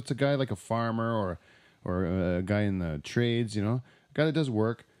 Like, you know, it's a guy like a farmer or a guy in the trades, you know, a guy that does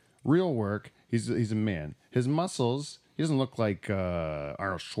work, real work. He's a man. His muscles, he doesn't look like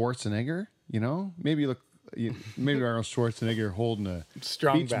Arnold Schwarzenegger, you know. Maybe Arnold Schwarzenegger holding a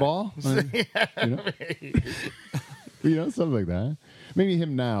strong beach back. ball, you know, something like that. Maybe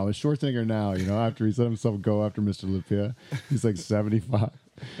him now, is Schwarzenegger now, you know, after he let himself go after Mr. Lupia. He's like 75.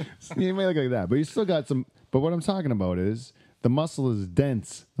 So he may look like that, but he's still got some. But what I'm talking about is, the muscle is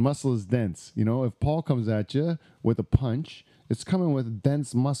dense. You know, if Paul comes at you with a punch, it's coming with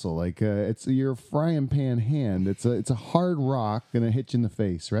dense muscle. Like it's your frying pan hand. It's a hard rock gonna hit you in the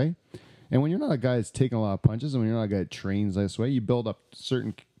face, right? And when you're not a guy that's taking a lot of punches, and when you're not a guy that trains this way, you build up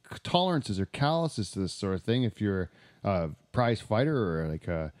certain tolerances or calluses to this sort of thing. If you're a prize fighter or like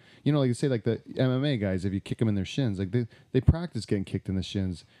you know, like you say, like the MMA guys, if you kick them in their shins, like they practice getting kicked in the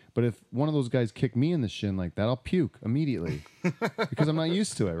shins. But if one of those guys kick me in the shin like that, I'll puke immediately because I'm not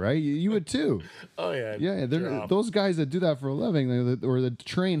used to it, right? You would too. Oh yeah. Yeah, those guys that do that for a living, or that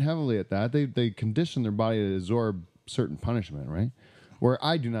train heavily at that, they condition their body to absorb certain punishment, right? Where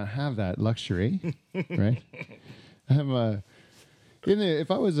I do not have that luxury, right?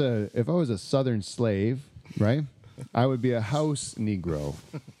 If I was a Southern slave, right? I would be a house Negro,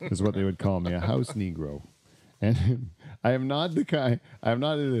 is what they would call me, a house Negro. And I am not the guy. I'm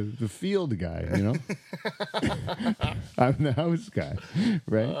not the field guy. You know, I'm the house guy,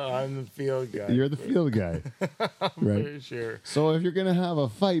 right? I'm the field guy. You're the field guy, right? For sure. So if you're gonna have a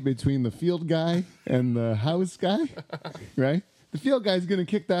fight between the field guy and the house guy, right? The field guy's gonna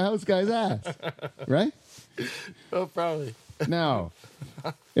kick the house guy's ass, right? Oh, probably. Now,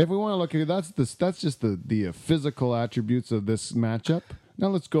 if we want to look at that's just the physical attributes of this matchup. Now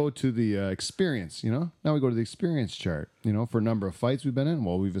let's go to the experience. You know, now we go to the experience chart. You know, for number of fights we've been in.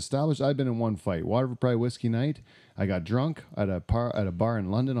 Well, we've established I've been in one fight, Waterford Pride Whiskey Night. I got drunk at a bar in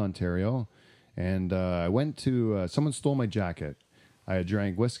London, Ontario, and I went to someone stole my jacket. I had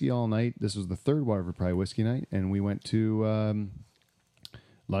drank whiskey all night. This was the third Waterford Pride Whiskey Night, and we went to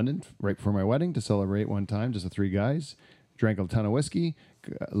London right before my wedding to celebrate one time, just the three guys. Drank a ton of whiskey,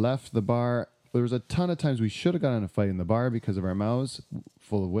 left the bar. There was a ton of times we should have gotten in a fight in the bar because of our mouths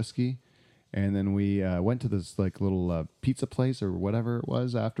full of whiskey. And then we went to this like little pizza place or whatever it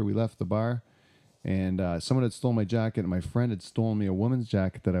was after we left the bar. And someone had stolen my jacket, and my friend had stolen me a woman's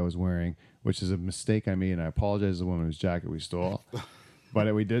jacket that I was wearing, which is a mistake I made, and I apologize to the woman whose jacket we stole.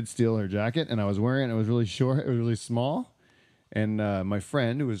 But we did steal her jacket, and I was wearing it. It was really short. It was really small. And my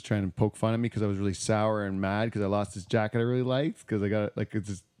friend, who was trying to poke fun at me because I was really sour and mad because I lost this jacket I really liked, because I got like it's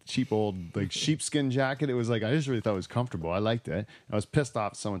this cheap old like sheepskin jacket. It was like I just really thought it was comfortable. I liked it. I was pissed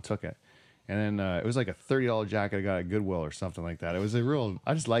off someone took it. And then it was like a $30 jacket I got at Goodwill or something like that. It was a real.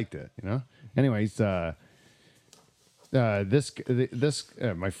 I just liked it, you know. Anyways, my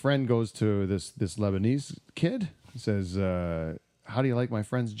friend goes to this Lebanese kid. He says, "How do you like my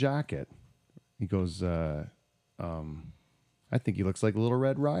friend's jacket?" He goes, "I think he looks like a Little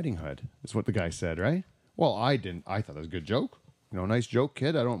Red Riding Hood." That's what the guy said, right? Well, I didn't. I thought it was a good joke. You know, nice joke,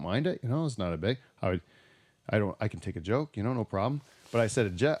 kid. I don't mind it. You know, it's not a big. I can take a joke. You know, no problem. But I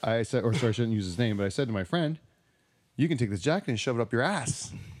said, I shouldn't use his name. But I said to my friend, "You can take this jacket and shove it up your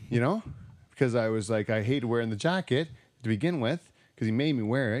ass." You know, because I was like, I hated wearing the jacket to begin with. Because he made me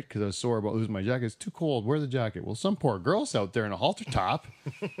wear it because I was sore about losing my jacket. It's too cold. Wear the jacket. Well, some poor girls out there in a halter top.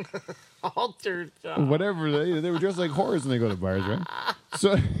 Halter top. Whatever. They were dressed like whores when they go to bars, right?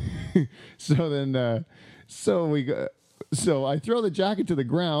 So I throw the jacket to the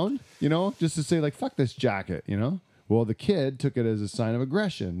ground, you know, just to say like, fuck this jacket, you know? Well, the kid took it as a sign of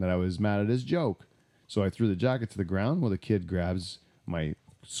aggression that I was mad at his joke. So I threw the jacket to the ground. Well, the kid grabs my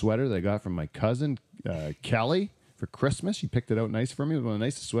sweater that I got from my cousin, Kelly. For Christmas, she picked it out nice for me. It was one of the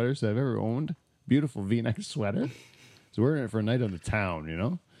nicest sweaters I've ever owned. Beautiful V-neck sweater. So we're in it for a night on the town, you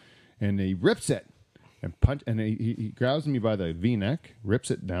know. And he rips it and he grabs me by the V-neck,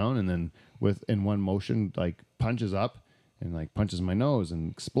 rips it down, and then in one motion like punches up and like punches my nose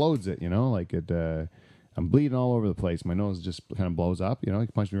and explodes it, you know. Like it, I'm bleeding all over the place. My nose just kind of blows up, you know. He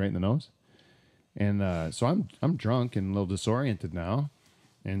punched me right in the nose, and so I'm drunk and a little disoriented now.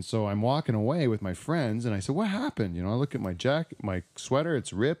 And so I'm walking away with my friends, and I said, "What happened?" You know, I look at my jacket, my sweater,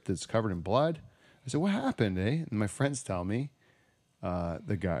 it's ripped, it's covered in blood. I said, "What happened, eh?" And my friends tell me,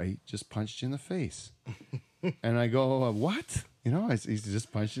 the guy just punched you in the face. And I go, "What?" You know, he's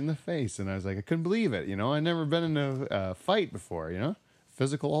just punched you in the face. And I was like, I couldn't believe it. You know, I'd never been in a fight before, you know,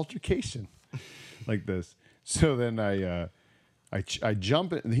 physical altercation like this. So then I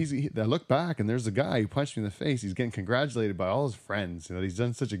jump it, and I look back, and there's a guy who punched me in the face. He's getting congratulated by all his friends. You know, he's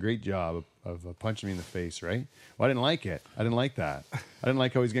done such a great job of punching me in the face, right? Well, I didn't like it. I didn't like that. I didn't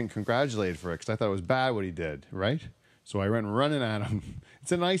like how he's getting congratulated for it because I thought it was bad what he did, right? So I went running at him.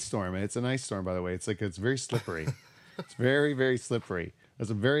 It's an ice storm. It's an ice storm, by the way. It's very slippery. It's very, very slippery. That's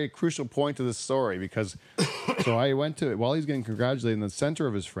a very crucial point to this story because so I went to while he's getting congratulated in the center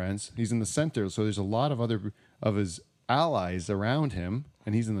of his friends. He's in the center, so there's a lot of other of his allies around him,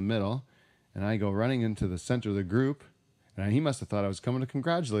 and he's in the middle, and I go running into the center of the group, and he must have thought I was coming to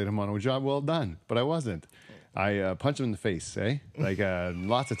congratulate him on a job well done, but I wasn't. I punched him in the face, like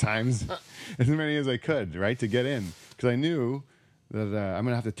lots of times, as many as I could, right, to get in, because I knew that I'm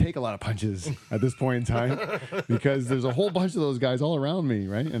going to have to take a lot of punches at this point in time, because there's a whole bunch of those guys all around me,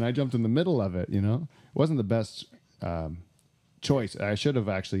 right, and I jumped in the middle of it, you know. It wasn't the best choice. I should have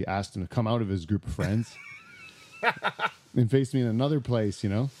actually asked him to come out of his group of friends and face me in another place, you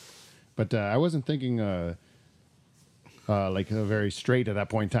know. But I wasn't thinking very straight at that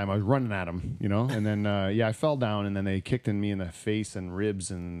point in time. I was running at him, you know. And then I fell down, and then they kicked me in the face and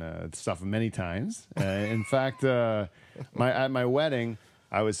ribs and stuff many times. In fact, at my wedding,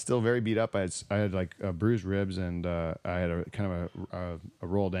 I was still very beat up. I had like bruised ribs, and I had a kind of a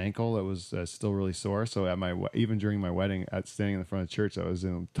rolled ankle that was still really sore. So even during my wedding, standing in the front of the church, I was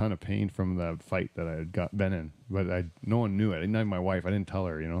in a ton of pain from the fight that I had been in. But no one knew it. Not even my wife. I didn't tell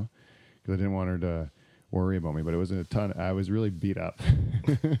her, you know, because I didn't want her to worry about me, but it wasn't a ton. I was really beat up.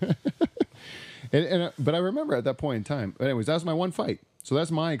 But I remember at that point in time. But anyways, that was my one fight. So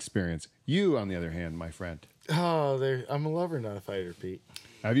that's my experience. You, on the other hand, my friend. Oh, I'm a lover, not a fighter, Pete.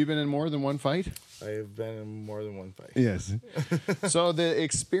 Have you been in more than one fight? I have been in more than one fight. Yes. So the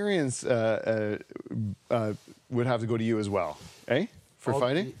experience would have to go to you as well, eh? For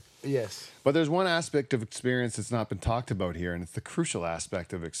fighting? Yes. But there's one aspect of experience that's not been talked about here, and it's the crucial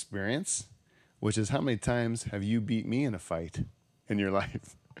aspect of experience, which is how many times have you beat me in a fight in your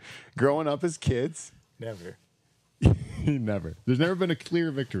life? Growing up as kids? Never. Never. There's never been a clear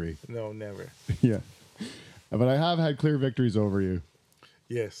victory. No, never. Yeah. But I have had clear victories over you.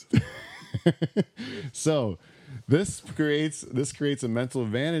 Yes. So this creates a mental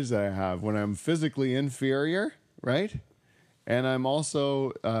advantage that I have when I'm physically inferior, right? And I'm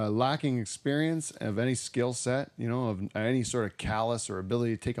also lacking experience of any skill set, of any sort of callous or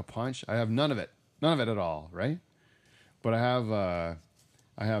ability to take a punch. I have none of it at all, right? But I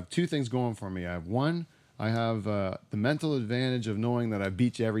have two things going for me. I have the mental advantage of knowing that I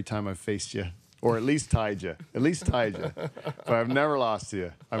beat you every time I've faced you, or at least tied you. But I've never lost to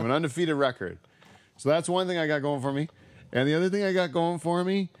you. I have an undefeated record. So that's one thing I got going for me. And the other thing I got going for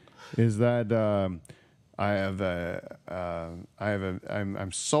me is that I'm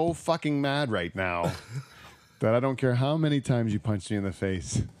so fucking mad right now that I don't care how many times you punch me in the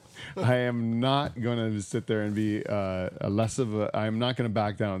face. I am not going to sit there and be I'm not going to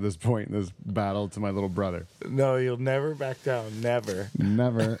back down at this point in this battle to my little brother. No, you'll never back down. Never.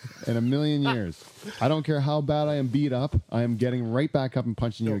 Never in a million years. I don't care how bad I am beat up. I am getting right back up and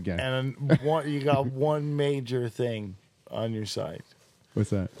punching you again. And you got one major thing on your side.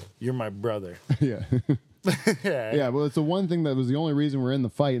 What's that? You're my brother. Yeah. Yeah. Yeah, well, it's the one thing that was the only reason we're in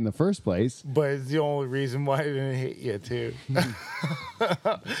the fight in the first place. But it's the only reason why I didn't hit you, too.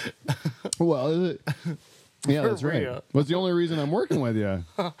 Well, is it? Yeah, that's right. real. What's the only reason I'm working with you?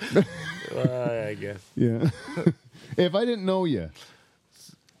 I guess. Yeah. If I didn't know you,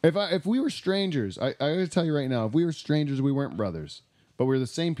 if we were strangers, I gotta tell you right now, if we were strangers, we weren't brothers. But we're the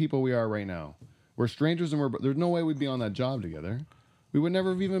same people we are right now. We're strangers and there's no way we'd be on that job together. We would never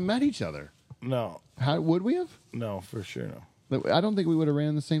have even met each other. No. How would we have? No, for sure no. I don't think we would have ran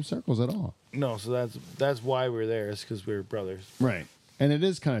in the same circles at all. No, so that's why we're there. It's because we were brothers. Right. And it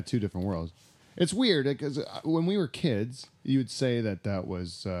is kind of two different worlds. It's weird because when we were kids, you would say that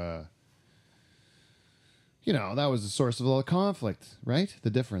was, that was the source of all the conflict, right?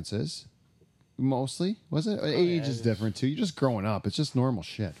 The differences, mostly, was it? Age is different too. You're just growing up. It's just normal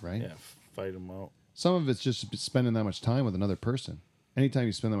shit, right? Yeah, fight them out. Some of it's just spending that much time with another person. Anytime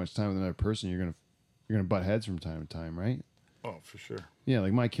you spend that much time with another person, you're gonna butt heads from time to time, right? Oh, for sure. Yeah,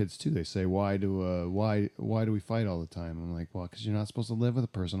 like my kids too. They say, why do we fight all the time? I'm like, well, because you're not supposed to live with a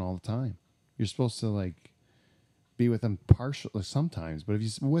person all the time. You're supposed to be with them partially sometimes. But if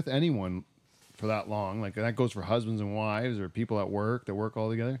you're with anyone for that long, like that goes for husbands and wives or people at work that work all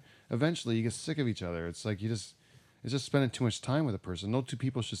together, eventually you get sick of each other. It's like it's just spending too much time with a person. No two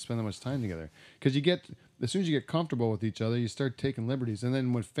people should spend that much time together. Because as soon as you get comfortable with each other, you start taking liberties. And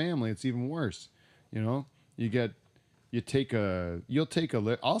then with family, it's even worse. I'll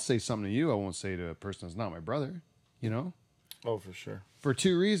say something to you I won't say to a person that's not my brother, Oh, for sure. For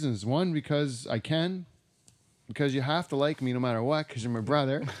two reasons. One, because I can. Because you have to like me no matter what, because you're my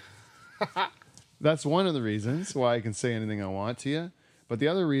brother. That's one of the reasons why I can say anything I want to you. But the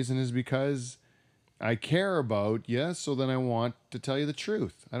other reason is because I care about you, so then I want to tell you the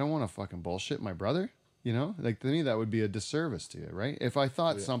truth. I don't want to fucking bullshit my brother. To me, that would be a disservice to you, right? If I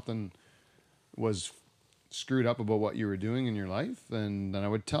thought something was screwed up about what you were doing in your life, then I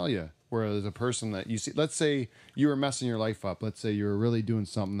would tell you. Whereas a person that you see, let's say you were messing your life up. Let's say you were really doing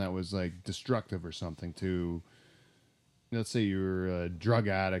something that was destructive or something to, let's say you were a drug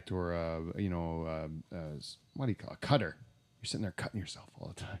addict or what do you call it? A cutter. You're sitting there cutting yourself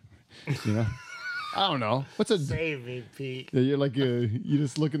all the time, I don't know. Save me, Pete. Yeah, you're you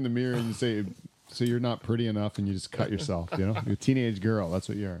just look in the mirror and you say, so you're not pretty enough and you just cut yourself, You're a teenage girl. That's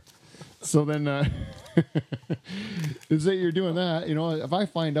what you are. So then, say you're doing that, if I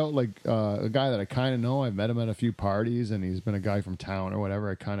find out a guy that I kind of know, I've met him at a few parties and he's been a guy from town or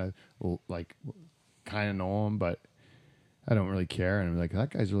whatever, I kind of know him, but I don't really care. And I'm like, that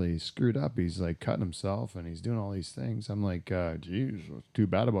guy's really screwed up. He's cutting himself and he's doing all these things. I'm like, geez, too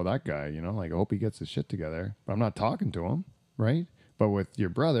bad about that guy. I hope he gets his shit together, but I'm not talking to him. Right. But with your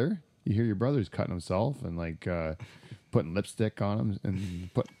brother, you hear your brother's cutting himself and putting lipstick on him and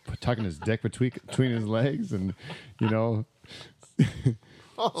tucking his dick between his legs. And, he's got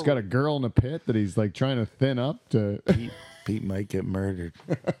a girl in a pit that he's trying to thin up to. Pete might get murdered.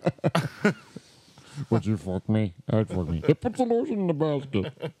 Would you fuck me? I'd fuck me. Hey, put the lotion in the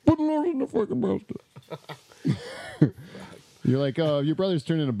basket. Put the lotion in the fucking basket. You're like, oh, your brother's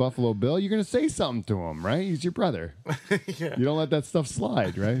turning into Buffalo Bill. You're going to say something to him, right? He's your brother. Yeah. You don't let that stuff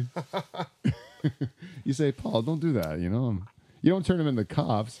slide, right? You say, Paul, don't do that, you know? You don't turn him into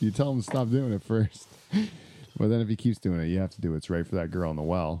cops. You tell him to stop doing it first. But then if he keeps doing it, you have to do what's right for that girl in the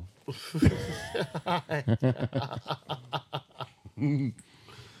well.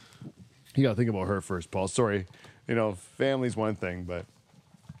 You got to think about her first, Paul. Sorry. You know, family's one thing, but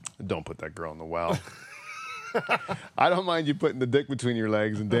don't put that girl in the well. I don't mind you putting the dick between your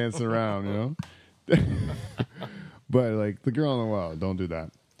legs and dancing around, you know? But, like, the girl in the well, don't do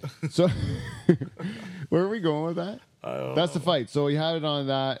that. So, where are we going with that? That's the fight. So, we had it on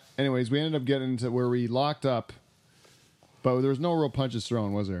that. Anyways, we ended up getting to where we locked up, but there was no real punches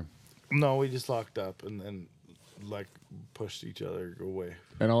thrown, was there? No, we just locked up and then, like, pushed each other away.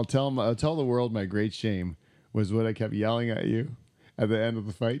 And I'll tell the world my great shame was what I kept yelling at you at the end of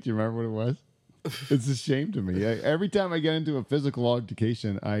the fight. Do you remember what it was? It's a shame to me. Every time I get into a physical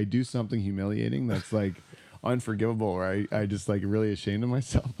altercation, I do something humiliating that's like unforgivable, or I just like really ashamed of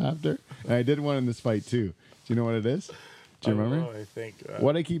myself after. And I did one in this fight too. Do you know what it is? Do you remember? I think.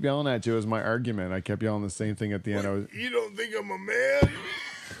 What I keep yelling at you is my argument. I kept yelling the same thing at the end. You don't think I'm a man?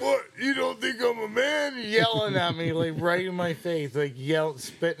 What? You don't think I'm a man? Yelling at me like right in my face, like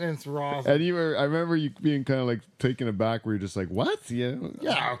spitting and throwing. And I remember you being kind of like taken aback, where you're just like, "What? Yeah,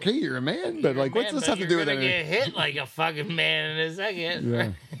 okay, you're a man, but like, what's this have to do with anything?" You're gonna get hit like a fucking man in a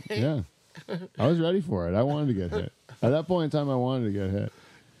second. Yeah. I was ready for it. I wanted to get hit. At that point in time, I wanted to get hit.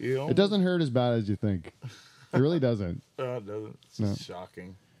 It doesn't hurt as bad as you think. It really doesn't. No, it doesn't. It's just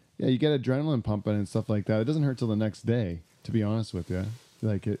shocking. Yeah, you get adrenaline pumping and stuff like that. It doesn't hurt till the next day, to be honest with you.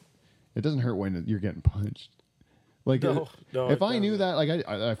 Like it doesn't hurt when you're getting punched. Like no, if I knew that, like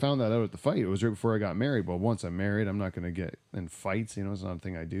I found that out at the fight. It was right before I got married. Well, once I'm married, I'm not going to get in fights. You know, it's not a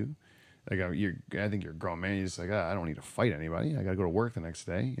thing I do. Like I think you're a grown man. You're just like, I don't need to fight anybody. I got to go to work the next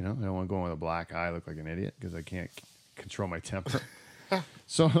day. You know, I don't want to go in with a black eye, look like an idiot because I can't control my temper.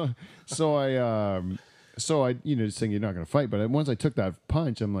 So I just saying you're not going to fight. But once I took that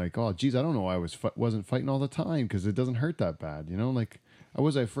punch, I'm like, oh, geez, I don't know why I wasn't fighting all the time because it doesn't hurt that bad. You know, like I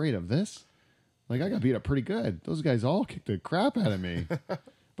was afraid of this. Like I got beat up pretty good. Those guys all kicked the crap out of me. But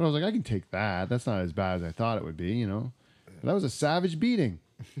I was like, I can take that. That's not as bad as I thought it would be. You know, but that was a savage beating.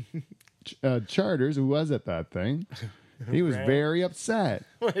 Charters, who was at that thing, he was very upset.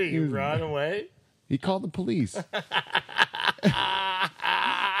 What, you run away? He called the police.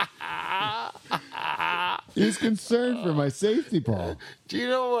 He's concerned for my safety, Paul. Do you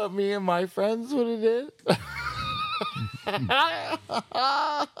know what me and my friends would have did?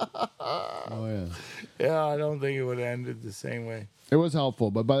 Oh yeah. Yeah, I don't think it would have ended the same way. It was helpful,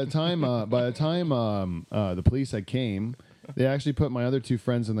 but by the time the police had came, they actually put my other two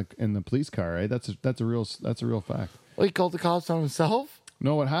friends in the police car. Right? That's a real fact. Well, he called the cops on himself?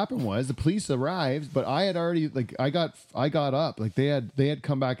 No, what happened was the police arrived, but I had already I got up. Like they had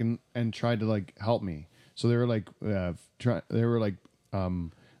come back and tried to like help me. So they were like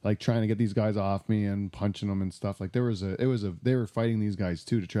trying to get these guys off me and punching them and stuff. Like they were fighting these guys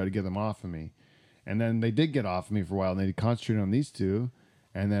too to try to get them off of me. And then they did get off of me for a while and they concentrated on these two,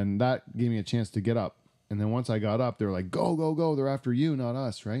 and then that gave me a chance to get up. And then once I got up, they were like, "Go, go, go. They're after you, not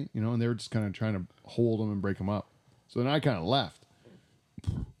us," right? You know, and they were just kind of trying to hold them and break them up. So then I kind of left.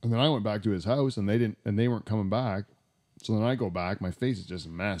 And then I went back to his house and they weren't coming back. So then I go back, my face is just a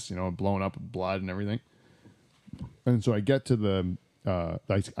mess, you know, blown up with blood and everything. And so I get to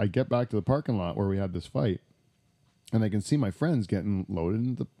I get back to the parking lot where we had this fight, and I can see my friends getting loaded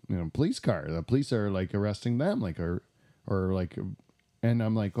into the police car. The police are like arresting them, and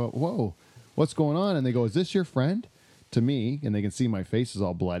I'm like, oh, whoa, what's going on? And they go, "Is this your friend?" To me, and they can see my face is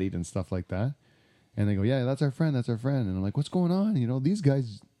all bloodied and stuff like that. And they go, "Yeah, that's our friend. That's our friend." And I'm like, "What's going on? You know, these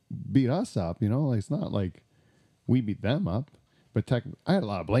guys beat us up. You know, like, it's not like we beat them up." But I had a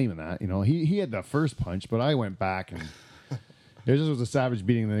lot of blame in that. You know, he had the first punch, but I went back and it just was a savage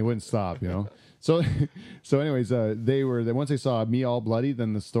beating, and they wouldn't stop. You know. So anyways, once they saw me all bloody,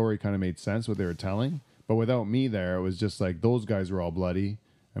 then the story kind of made sense what they were telling. But without me there, it was just like those guys were all bloody,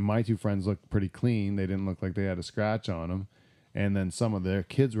 and my two friends looked pretty clean. They didn't look like they had a scratch on them. And then some of their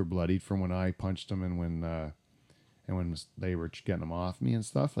kids were bloodied from when I punched them and when they were getting them off me and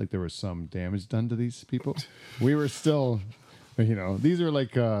stuff. Like there was some damage done to these people. We were still, you know, these are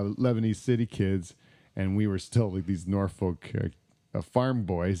like Lebanese city kids, and we were still like these Norfolk farm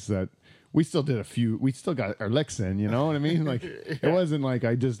boys that we still did a few. We still got our licks in. You know what I mean? Like it wasn't like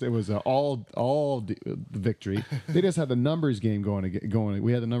it was all victory. They just had the numbers game going.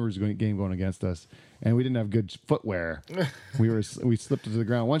 We had the numbers game going against us, and we didn't have good footwear. We slipped to the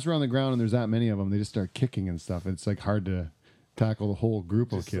ground. Once we're on the ground and there's that many of them, they just start kicking and stuff. It's like hard to tackle the whole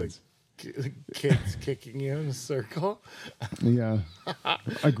group of kids. Kids kicking you in a circle. Yeah,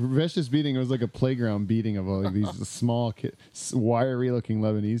 a vicious beating. It was like a playground beating of like these small, wiry looking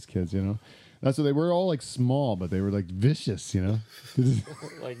Lebanese kids. You know, that's what they were, all like small, but they were like vicious. You know,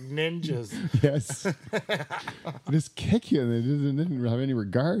 like ninjas. Yes, they just kick you, and they didn't have any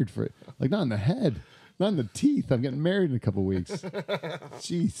regard for it. Like not in the head, not in the teeth. I'm getting married in a couple weeks.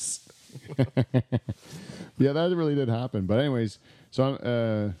 Jeez. Yeah, that really did happen. But anyways,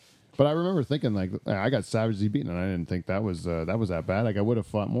 so but I remember thinking like I got savagely beaten, and I didn't think that was that bad. Like I would have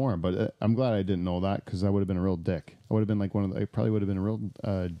fought more, but I'm glad I didn't know that, because I would have been a real dick. I would have been like I probably would have been a real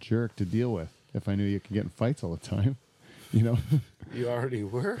jerk to deal with if I knew you could get in fights all the time. You know. You already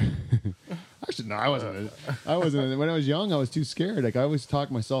were. Actually, no, I wasn't. When I was young, I was too scared. Like I always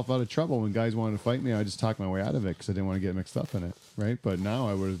talked myself out of trouble when guys wanted to fight me. I just talked my way out of it because I didn't want to get mixed up in it, right? But now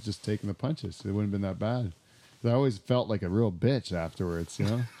I would have just taken the punches. It wouldn't have been that bad. I always felt like a real bitch afterwards, you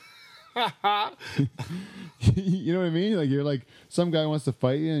know. You know what I mean? Like you're like, some guy wants to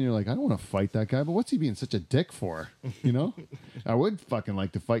fight you, and you're like, I don't want to fight that guy, but what's he being such a dick for? You know, I would fucking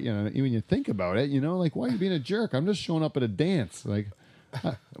like to fight you, and when you think about it, you know, like, why are you being a jerk? I'm just showing up at a dance. Like,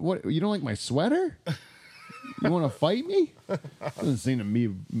 what? You don't like my sweater? You want to fight me? Doesn't seem to me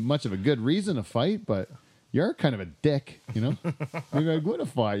much of a good reason to fight, but you're kind of a dick, you know. Maybe I would have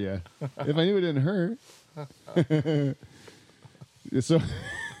fought you if I knew it didn't hurt. So.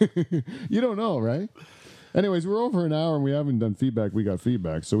 You don't know, right? Anyways, we're over an hour and we haven't done feedback. We got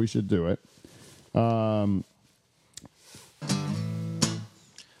feedback, so we should do it.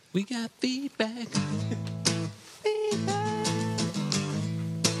 We got feedback.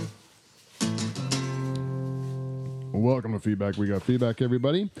 Welcome to Feedback. We got feedback,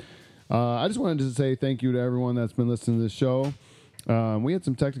 everybody. I just wanted to say thank you to everyone that's been listening to this show. We had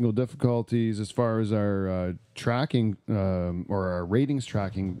some technical difficulties as far as our tracking or our ratings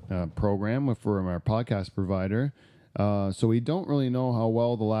tracking program from our podcast provider. So we don't really know how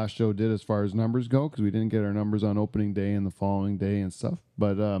well the last show did as far as numbers go, because we didn't get our numbers on opening day and the following day and stuff.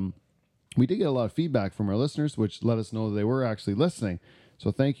 But we did get a lot of feedback from our listeners, which let us know that they were actually listening.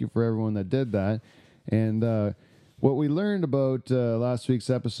 So thank you for everyone that did that. And what we learned about last week's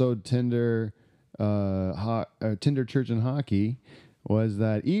episode, Tinder, Church, and Hockey, was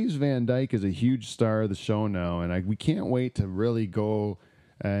that Yves Van Dyke is a huge star of the show now, and we can't wait to really go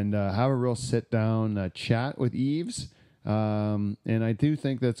and have a real sit-down chat with Yves. And I do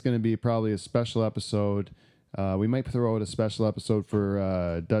think that's going to be probably a special episode. We might throw out a special episode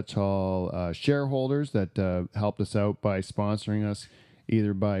for Dutch Hall shareholders that helped us out by sponsoring us,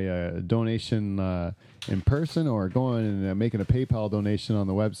 either by a donation in person or going and making a PayPal donation on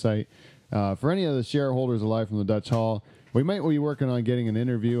the website. For any of the shareholders alive from the Dutch Hall, we might be working on getting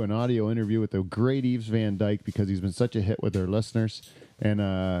an audio interview with the great Yves Van Dyke, because he's been such a hit with our listeners. And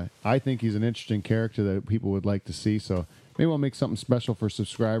I think he's an interesting character that people would like to see. So maybe we'll make something special for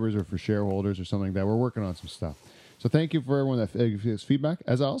subscribers or for shareholders or something like that. We're working on some stuff. So thank you for everyone that gives feedback.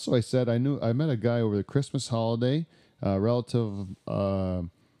 As I said, I met a guy over the Christmas holiday, a relative of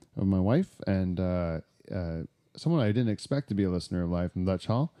my wife, and someone I didn't expect to be a listener live from Dutch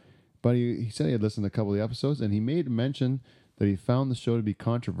Hall. But he said he had listened to a couple of the episodes, and he made mention that he found the show to be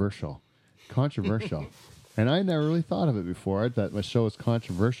controversial. And I never really thought of it before, that my show is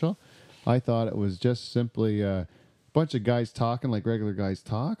controversial. I thought it was just simply a bunch of guys talking like regular guys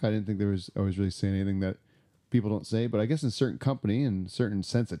talk. I didn't think I was really saying anything that people don't say. But I guess in certain company and certain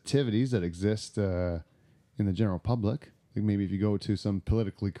sensitivities that exist in the general public, like maybe if you go to some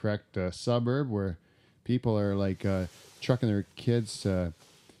politically correct suburb where people are like trucking their kids to...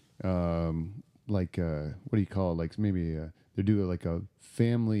 what do you call it? Like maybe they do like a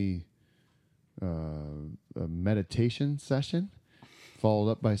family a meditation session,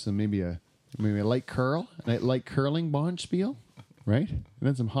 followed up by some maybe a light curling bond spiel, right? And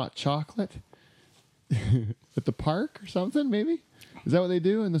then some hot chocolate at the park or something. Maybe is that what they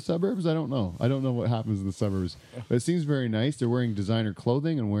do in the suburbs? I don't know. I don't know what happens in the suburbs, but it seems very nice. They're wearing designer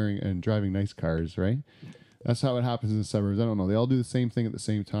clothing and driving nice cars, right? That's how it happens in the suburbs. I don't know. They all do the same thing at the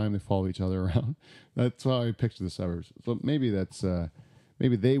same time. They follow each other around. That's how I picture the suburbs. So maybe that's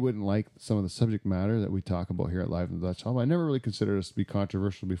maybe they wouldn't like some of the subject matter that we talk about here at Live in the Dutch Hall. I never really considered us to be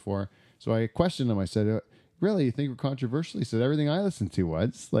controversial before. So I questioned them. I said, really, you think we're controversial? He said, everything I listened to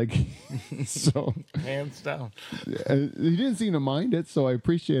was. Like, so. Hands down. He didn't seem to mind it, so I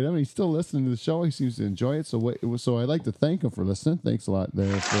appreciate him. He's still listening to the show. He seems to enjoy it. So I'd like to thank him for listening. Thanks a lot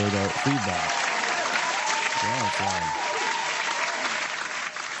there for the feedback.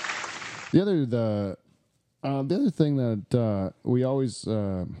 The other thing that we always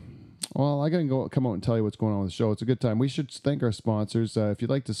I gotta come out and tell you what's going on with the show. It's a good time. We should thank our sponsors. If you'd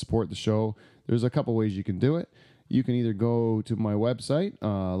like to support the show, there's a couple ways you can do it. You can either go to my website,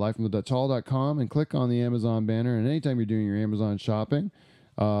 livefromthedutchhall.com, and click on the Amazon banner. And anytime you're doing your Amazon shopping,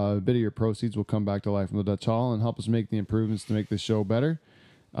 a bit of your proceeds will come back to Life from the Dutch Hall and help us make the improvements to make this show better.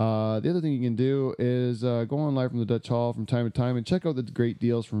 The other thing you can do is go on Live from the Dutch Hall from time to time and check out the great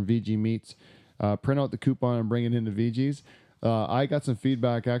deals from VG Meats. Print out the coupon and bring it into VG's. I got some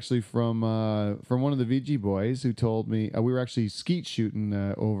feedback actually from one of the VG boys who told me we were actually skeet shooting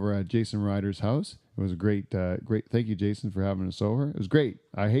over at Jason Ryder's house. It was a great. Thank you, Jason, for having us over. It was great.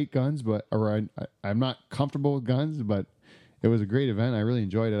 I hate guns, I'm not comfortable with guns, but it was a great event. I really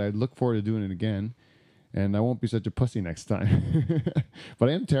enjoyed it. I look forward to doing it again. And I won't be such a pussy next time. But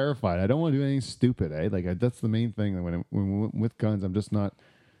I am terrified. I don't want to do anything stupid, eh? That's the main thing. When with guns, I'm just not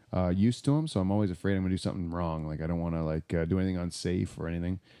used to them, so I'm always afraid I'm going to do something wrong. I don't want to do anything unsafe or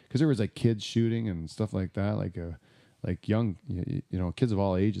anything. Because there was kids shooting and stuff like that, young, kids of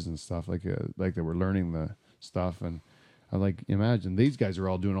all ages and stuff, they were learning the stuff. And I imagine these guys are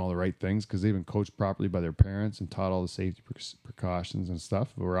all doing all the right things because they've been coached properly by their parents and taught all the safety precautions and stuff.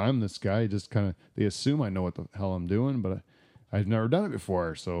 Where I'm this guy, just they assume I know what the hell I'm doing, but I've never done it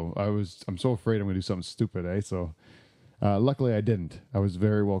before. So I'm so afraid I'm going to do something stupid, eh? So luckily I didn't. I was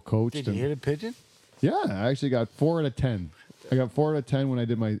very well coached. Did you hit a pigeon? Yeah, I actually got 4 out of 10. I got 4 out of 10 when I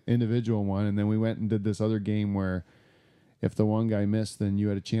did my individual one, and then we went and did this other game where if the one guy missed, then you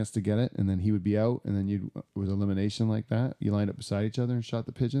had a chance to get it, and then he would be out, and then it was elimination like that. You lined up beside each other and shot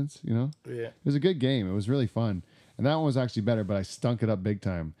the pigeons, Yeah. It was a good game. It was really fun. And that one was actually better, but I stunk it up big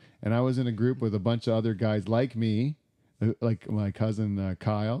time. And I was in a group with a bunch of other guys like me, like my cousin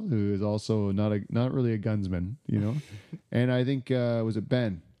Kyle, who is also not really a gunsman, And I think, was it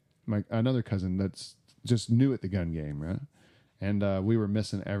Ben, another cousin that's just new at the gun game, right? And we were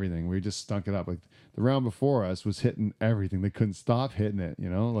missing everything. We just stunk it up. The round before us was hitting everything. They couldn't stop hitting it,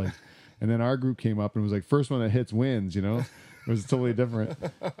 And then our group came up and was first one that hits wins, It was totally different.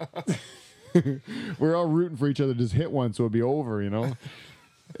 We're all rooting for each other to just hit one so it'd be over,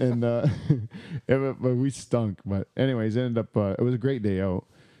 And but we stunk. But anyways, it ended up. It was a great day out.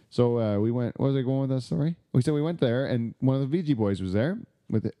 So we went. What was I going with that story? We said we went there, and one of the VG boys was there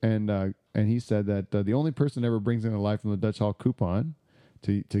and he said that the only person that ever brings in a Live from the Dutch Hall coupon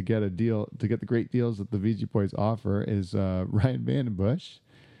to get a deal, to get the great deals that the VG boys offer is Ryan Vandenbush,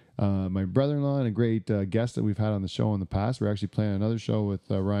 my brother-in-law and a great guest that we've had on the show in the past. We're actually planning another show with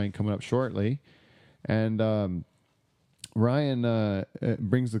Ryan coming up shortly, and Ryan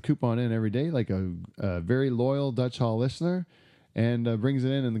brings the coupon in every day, like a very loyal Dutch Hall listener, and brings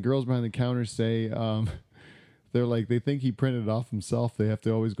it in, and the girls behind the counter say they think he printed it off himself. They have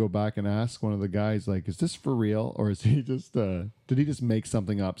to always go back and ask one of the guys, is this for real? Or is he just, did he just make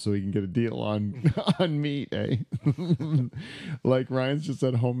something up so he can get a deal on meat, eh? Ryan's just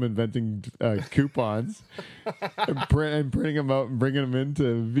at home inventing coupons and printing them out and bringing them into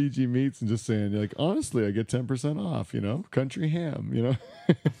VG Meats and just saying, honestly, I get 10% off, country ham,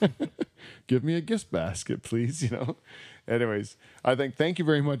 give me a gift basket, please, Anyways, thank you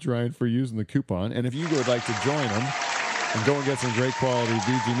very much, Ryan, for using the coupon. And if you would like to join them and go and get some great quality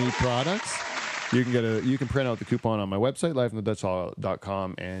VG Meat products, you can print out the coupon on my website,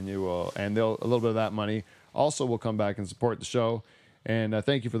 livefromthedutchhall.com, and a little bit of that money also will come back and support the show. And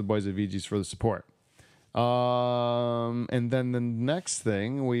thank you for the boys at VG's for the support. And then the next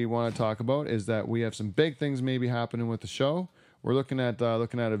thing we want to talk about is that we have some big things maybe happening with the show. We're looking at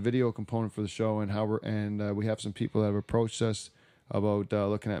a video component for the show, and we have some people that have approached us about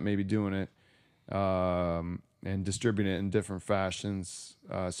looking at maybe doing it and distributing it in different fashions,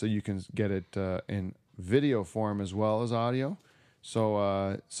 so you can get it in video form as well as audio.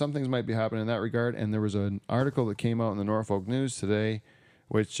 So some things might be happening in that regard. And there was an article that came out in the Norfolk News today,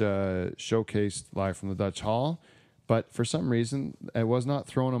 which showcased Live from the Dutch Hall, but for some reason it was not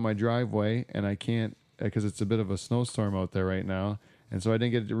thrown on my driveway, and I can't. Because it's a bit of a snowstorm out there right now, and so I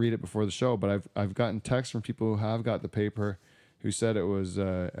didn't get to read it before the show. But I've gotten texts from people who have got the paper, who said it was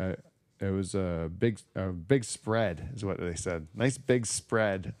a big spread, is what they said. Nice big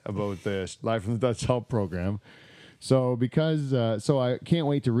spread about the Live from the Dutch Hall program. So so I can't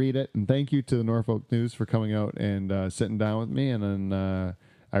wait to read it, and thank you to the Norfolk News for coming out and sitting down with me, and then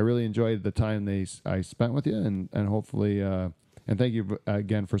I really enjoyed the time I spent with you, and hopefully, and thank you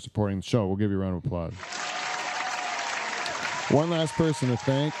again for supporting the show. We'll give you a round of applause. One last person to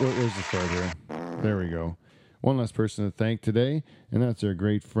thank. Where's the start here? There we go. One last person to thank today, and that's our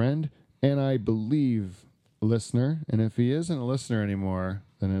great friend, and I believe listener. And if he isn't a listener anymore,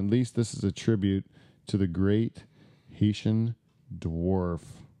 then at least this is a tribute to the great Haitian dwarf.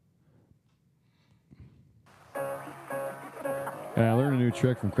 And I learned a new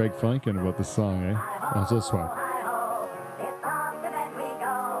trick from Craig Flankin about this song, eh? That's this one.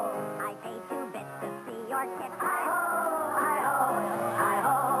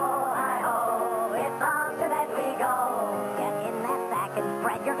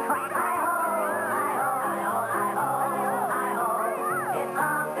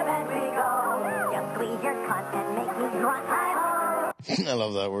 I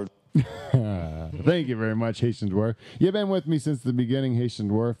love that word. Thank you very much, Haitian Dwarf. You've been with me since the beginning, Haitian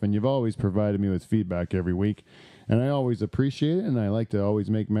Dwarf, and you've always provided me with feedback every week, and I always appreciate it, and I like to always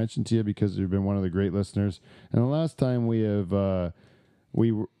make mention to you because you've been one of the great listeners. And the last time we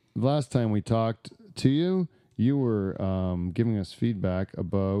talked to you, you were giving us feedback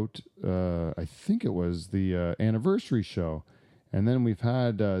about I think it was the anniversary show, and then we've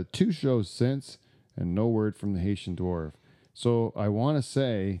had 2 shows since, and no word from the Haitian Dwarf. So I want to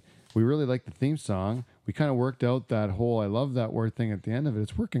say we really like the theme song. We kind of worked out that whole I love that word thing at the end of it.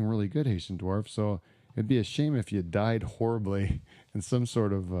 It's working really good, Haitian Dwarf. So it'd be a shame if you died horribly in some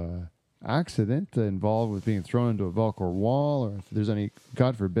sort of accident involved with being thrown into a Velcro wall, or if there's any,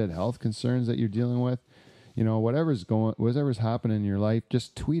 God forbid, health concerns that you're dealing with. You know, whatever's happening in your life,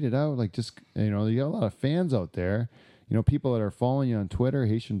 just tweet it out. Like, just, you know, you got a lot of fans out there. You know, people that are following you on Twitter,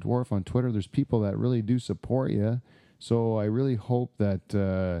 Haitian Dwarf on Twitter. There's people that really do support you. So I really hope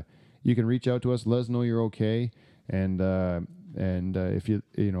that you can reach out to us, let us know you're okay, and if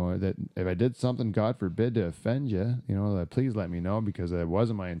that if I did something, God forbid, to offend you, please let me know, because it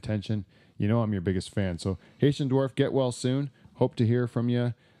wasn't my intention. You know, I'm your biggest fan. So Haitian Dwarf, get well soon. Hope to hear from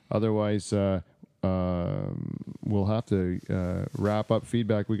you. Otherwise, we'll have to wrap up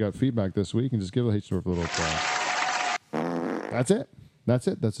feedback. We got feedback this week, and just give Haitian Dwarf a little applause. That's it.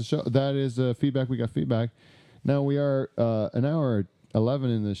 That's the show. That is feedback. We got feedback. Now we are an hour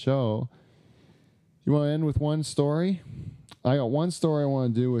 11 in the show. You want to end with one story? I got one story I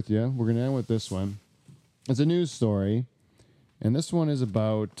want to do with you. We're going to end with this one. It's a news story, and this one is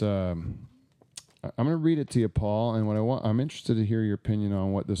about. I'm going to read it to you, Paul. And I'm interested to hear your opinion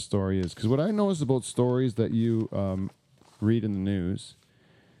on what this story is, because what I notice about stories that you read in the news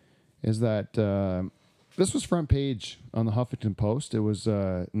is that. This was front page on the Huffington Post. It was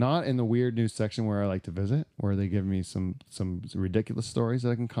not in the weird news section where I like to visit, where they give me some ridiculous stories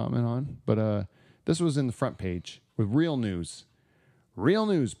that I can comment on. But this was in the front page with real news. Real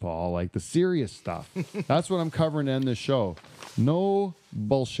news, Paul, like the serious stuff. That's what I'm covering to end this show. No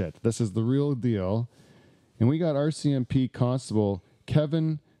bullshit. This is the real deal. And we got RCMP Constable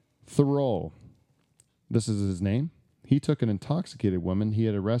Kevin Thoreau. This is his name. He took an intoxicated woman he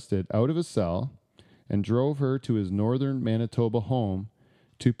had arrested out of his cell and drove her to his northern Manitoba home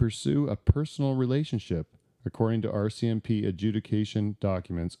to pursue a personal relationship, according to RCMP adjudication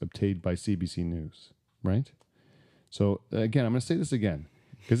documents obtained by CBC News. Right? So, again, I'm going to say this again,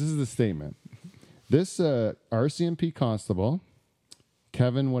 because this is the statement. This RCMP constable,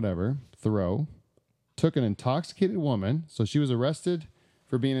 Kevin Thoreau, took an intoxicated woman, so she was arrested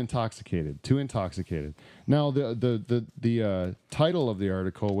for being intoxicated, too intoxicated. Now, the title of the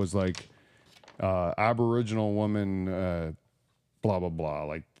article was like, Aboriginal woman, blah blah blah,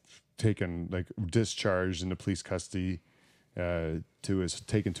 like taken, like discharged into police custody, taken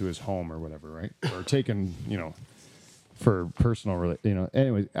to his home or whatever, right? Or taken, for personal,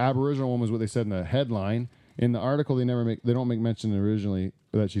 Anyways, Aboriginal woman was what they said in the headline. In the article, they don't make mention originally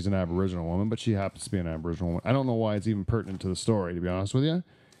that she's an Aboriginal woman, but she happens to be an Aboriginal woman. I don't know why it's even pertinent to the story, to be honest with you.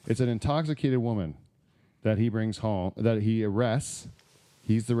 It's an intoxicated woman that he brings home, that he arrests.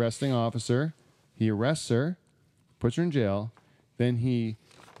 He's the arresting officer. He arrests her, puts her in jail, then he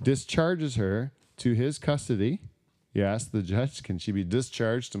discharges her to his custody. He asks the judge, can she be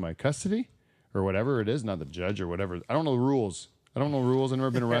discharged to my custody? Or whatever it is, not the judge or whatever. I don't know the rules. I've never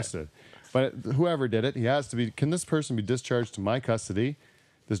been arrested. But whoever did it, he has to be, can this person be discharged to my custody,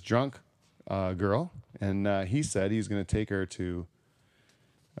 this drunk girl? And he said he's going to take her to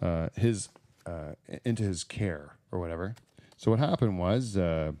into his care or whatever. So what happened was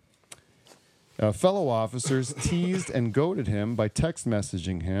fellow officers teased and goaded him by text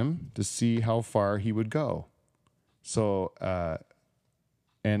messaging him to see how far he would go. So,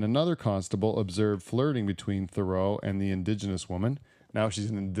 and another constable observed flirting between Thoreau and the Indigenous woman, Now she's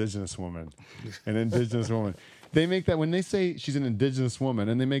an indigenous woman. An indigenous woman. They make that when they say she's an indigenous woman,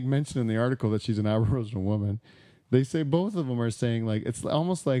 and they make mention in the article that she's an Aboriginal woman. They say both of them are saying like it's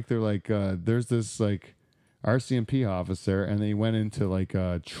almost like they're like there's this like RCMP officer, and they went into like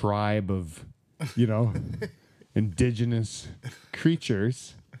a tribe of, indigenous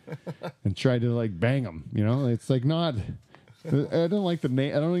creatures and tried to like bang them. It's like not. I don't like the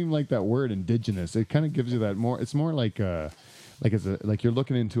name. I don't even like that word indigenous. It kind of gives you that more. It's more like like you're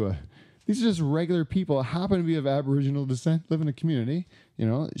looking into a. These are just regular people, happen to be of Aboriginal descent, live in a community.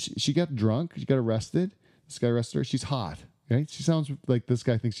 She got drunk. She got arrested. This guy arrested her. She's hot. Right? She sounds like this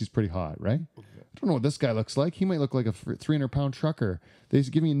guy thinks she's pretty hot, right? Okay. I don't know what this guy looks like. He might look like a 300-pound trucker. They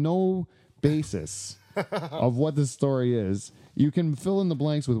just give me no basis of what this story is. You can fill in the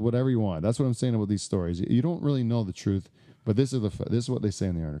blanks with whatever you want. That's what I'm saying about these stories. You don't really know the truth, but this is what they say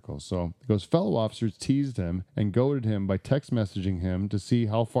in the article. So it goes, fellow officers teased him and goaded him by text messaging him to see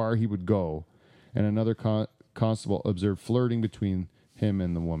how far he would go. And another constable observed flirting between him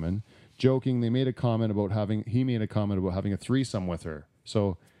and the woman. Joking, he made a comment about having a threesome with her.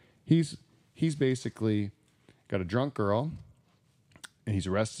 So he's basically got a drunk girl, and he's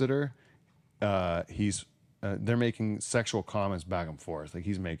arrested her. They're making sexual comments back and forth. Like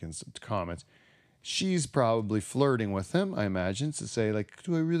he's making some comments. She's probably flirting with him, I imagine, to say like,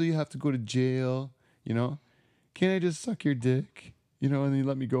 "Do I really have to go to jail? Can't I just suck your dick? And then you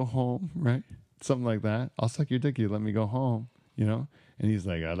let me go home, right? Something like that. I'll suck your dick. You let me go home, And he's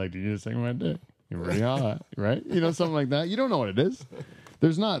like, I'd like you to suck my dick. You're really hot, right? Something like that. You don't know what it is.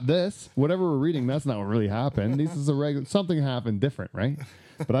 There's not this. Whatever we're reading, that's not what really happened. This is something happened different, right?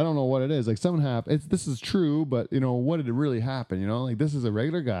 But I don't know what it is. Like something happened. This is true, but what did it really happen? Like this is a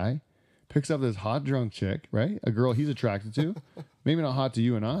regular guy, picks up this hot drunk chick, right? A girl he's attracted to. Maybe not hot to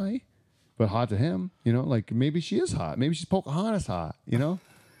you and I, but hot to him. Like maybe she is hot. Maybe she's Pocahontas hot.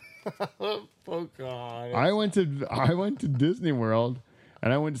 Pocahontas. I went to Disney World.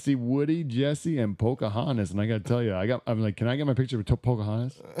 And I went to see Woody, Jesse, and Pocahontas. And I got to tell you, I'm like, can I get my picture with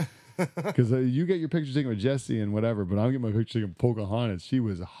Pocahontas? Because you get your picture taken with Jesse and whatever, but I'll get my picture taken with Pocahontas. She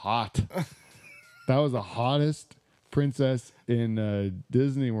was hot. That was the hottest princess in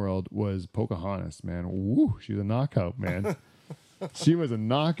Disney World was Pocahontas, man. Woo, she's a knockout, man. She was a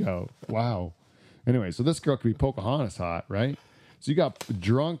knockout. Wow. Anyway, so this girl could be Pocahontas hot, right? So you got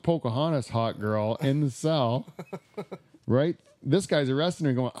drunk Pocahontas hot girl in the cell, right? This guy's arresting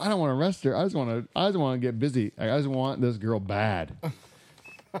her going, I don't want to arrest her. I just want to get busy. I just want this girl bad.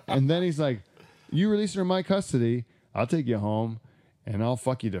 And then he's like, you release her in my custody. I'll take you home and I'll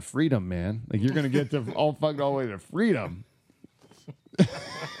fuck you to freedom, man. Like you're going to get to all fucked all the way to freedom.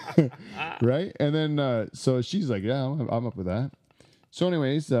 Right? And then, so she's like, yeah, I'm up with that. So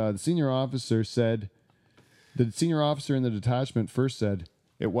anyways, the senior officer in the detachment first said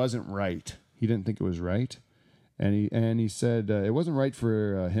it wasn't right. He didn't think it was right. And he said it wasn't right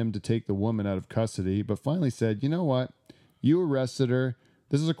for him to take the woman out of custody, but finally said, you know what? You arrested her.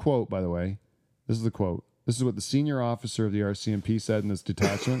 This is a quote, by the way. This is the quote. This is what the senior officer of the RCMP said in this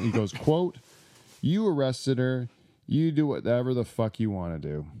detachment. He goes, quote, you arrested her. You do whatever the fuck you want to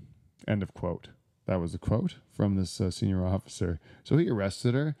do. End of quote. That was the quote from this senior officer. So he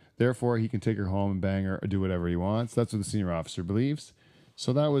arrested her. Therefore, he can take her home and bang her or do whatever he wants. That's what the senior officer believes.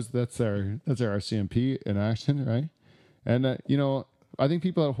 So that's our RCMP in action, right? And I think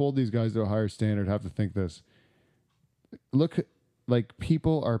people that hold these guys to a higher standard have to think this. Look, like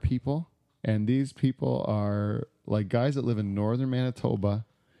people are people, and these people are like guys that live in northern Manitoba,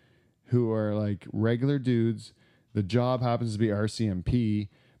 who are like regular dudes. The job happens to be RCMP,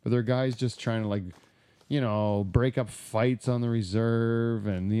 but they're guys just trying to like, break up fights on the reserve,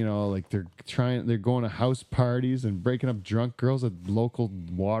 and like they're going to house parties and breaking up drunk girls at local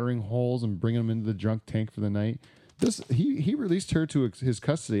watering holes and bringing them into the drunk tank for the night. He released her to his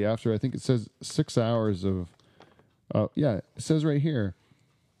custody after I think it says 6 hours of, it says right here.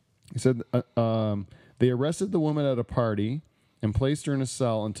 He said they arrested the woman at a party and placed her in a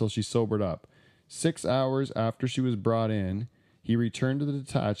cell until she sobered up. 6 hours after she was brought in, he returned to the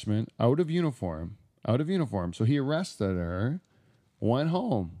detachment out of uniform. So he arrested her, went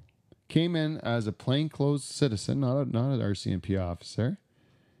home, came in as a plainclothes citizen, not an RCMP officer,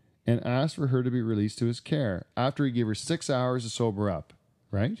 and asked for her to be released to his care after he gave her 6 hours to sober up,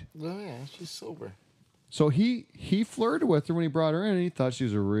 right? Oh, yeah, she's sober. So he flirted with her when he brought her in, and he thought she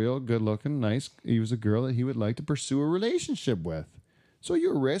was a real good-looking, nice. He was a girl that he would like to pursue a relationship with. So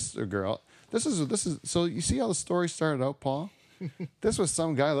you arrest a girl. This is. So you see how the story started out, Paul? This was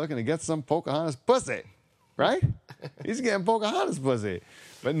some guy looking to get some Pocahontas pussy, right? He's getting Pocahontas pussy.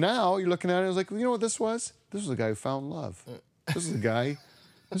 But now you're looking at it and it's like, you know what this was? This was a guy who found love. This is a guy.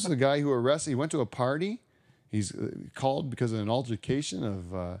 This is a guy who arrested. He went to a party. He's called because of an altercation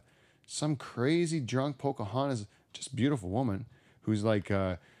of some crazy drunk Pocahontas, just beautiful woman who's like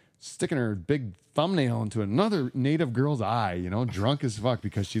sticking her big thumbnail into another native girl's eye, drunk as fuck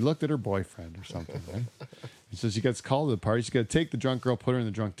because she looked at her boyfriend or something, right? And so she gets called to the party. She's got to take the drunk girl, put her in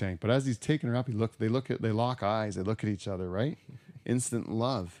the drunk tank. But as he's taking her up, they lock eyes. They look at each other, right? Instant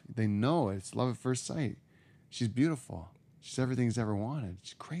love. They know it. It's love at first sight. She's beautiful. She's everything he's ever wanted.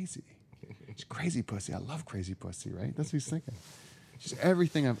 She's crazy. She's crazy pussy. I love crazy pussy, right? That's what he's thinking. She's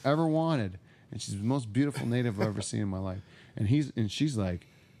everything I've ever wanted. And she's the most beautiful native I've ever seen in my life. And she's like,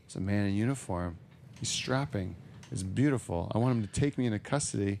 it's a man in uniform. He's strapping. It's beautiful. I want him to take me into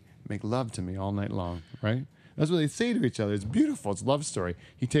custody, make love to me all night long, right? That's what they say to each other. It's beautiful. It's a love story.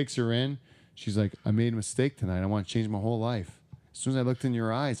 He takes her in. She's like, I made a mistake tonight. I want to change my whole life. As soon as I looked in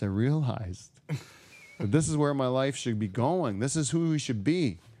your eyes, I realized that this is where my life should be going. This is who we should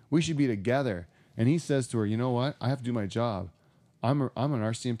be. We should be together. And he says to her, you know what? I have to do my job. I'm an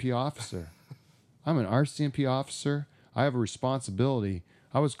RCMP officer. I'm an RCMP officer. I have a responsibility.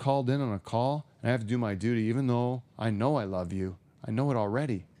 I was called in on a call, and I have to do my duty, even though I know I love you. I know it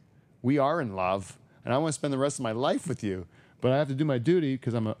already. We are in love, and I want to spend the rest of my life with you. But I have to do my duty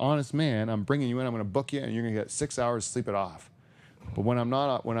because I'm an honest man. I'm bringing you in. I'm going to book you, and you're going to get 6 hours to sleep it off. But when I'm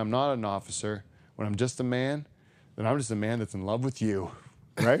not an officer, when I'm just a man, then I'm just a man that's in love with you,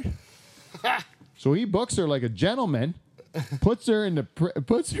 right? So he books her like a gentleman, puts her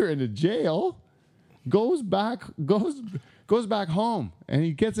into jail, goes back home, and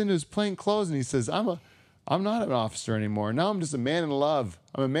he gets into his plain clothes and he says, I'm not an officer anymore. Now I'm just a man in love.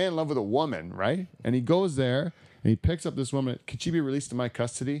 I'm a man in love with a woman, right? And he goes there and he picks up this woman. Could she be released to my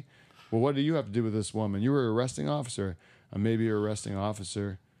custody? Well, what do you have to do with this woman? You were an arresting officer. I may be an arresting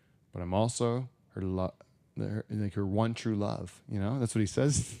officer, but I'm also her one true love. That's what he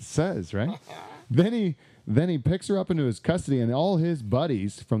says, right? Then he picks her up into his custody, and all his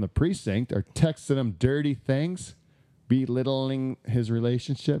buddies from the precinct are texting him dirty things, belittling his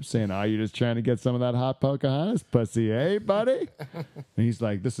relationship, saying, you're just trying to get some of that hot Pocahontas pussy, hey, buddy? And he's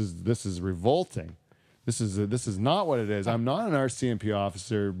like, this is revolting. This is not what it is. I'm not an RCMP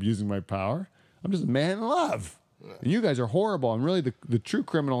officer using my power. I'm just a man in love. And you guys are horrible. And really, the true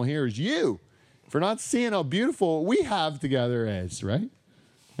criminal here is you for not seeing how beautiful we have together is, right?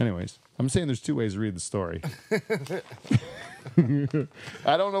 Anyways, I'm saying there's two ways to read the story.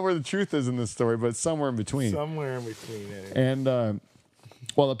 I don't know where the truth is in this story, but it's somewhere in between. Somewhere in between. Anyway. And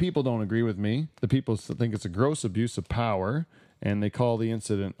the people don't agree with me. The people think it's a gross abuse of power, and they call the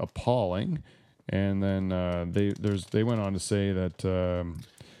incident appalling. And then they went on to say that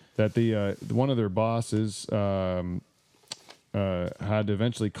one of their bosses had to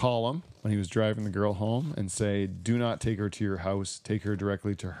eventually call him when he was driving the girl home and say, do not take her to your house. Take her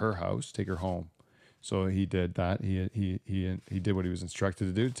directly to her house. Take her home. So he did that. He did what he was instructed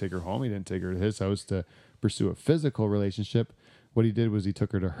to do, to take her home. He didn't take her to his house to pursue a physical relationship. What he did was he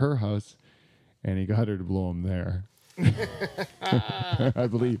took her to her house, and he got her to blow him there. I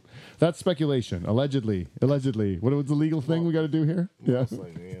believe. That's speculation. Allegedly. What was the legal thing we got to do here? Most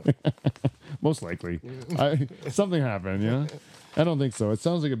likely, yeah. Most likely. Something happened, yeah? I don't think so. It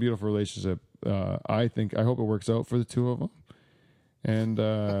sounds like a beautiful relationship. I hope it works out for the two of them. And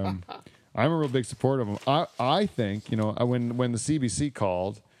I'm a real big supporter of them. I think, when the CBC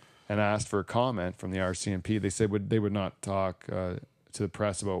called and asked for a comment from the RCMP, they said they would not talk to the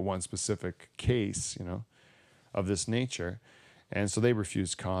press about one specific case, of this nature. And so they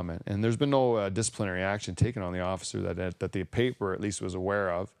refused comment. And there's been no disciplinary action taken on the officer that the paper at least was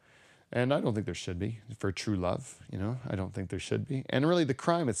aware of. And I don't think there should be for true love. I don't think there should be. And really the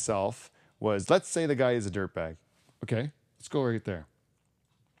crime itself was, let's say the guy is a dirtbag. Okay, let's go right there.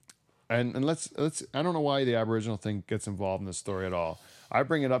 And let's I don't know why the Aboriginal thing gets involved in this story at all. I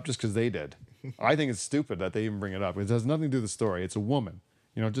bring it up just because they did. I think it's stupid that they even bring it up. It has nothing to do with the story. It's a woman,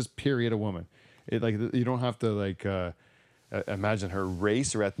 just period, a woman. You don't have to imagine her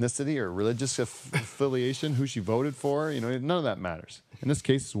race or ethnicity or religious affiliation, who she voted for. None of that matters. In this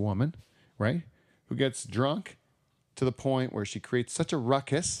case, it's a woman, right, who gets drunk to the point where she creates such a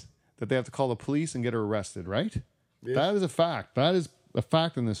ruckus that they have to call the police and get her arrested, right? Yes. That is a fact. That is a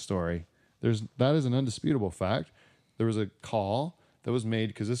fact in this story. That is an undisputable fact. There was a call that was made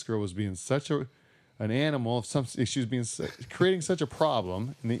because this girl was being such an animal of some. She was being creating such a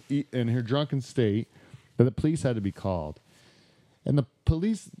problem in her drunken state that the police had to be called. And the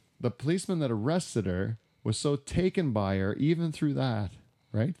policeman that arrested her was so taken by her, even through that,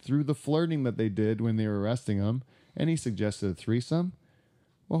 right, through the flirting that they did when they were arresting him, and he suggested a threesome.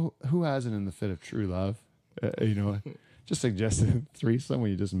 Well, who hasn't in the fit of true love? just suggested threesome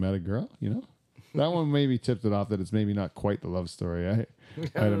when you just met a girl, you know? That one maybe tipped it off that it's maybe not quite the love story, I'd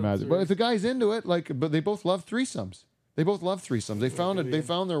imagine. But if the guy's into it, but they both love threesomes. They both love threesomes. They found it. They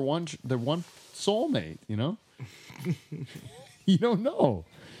found their one soulmate, you know? You don't know.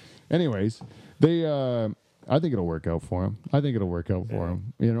 Anyways, I think it'll work out for him.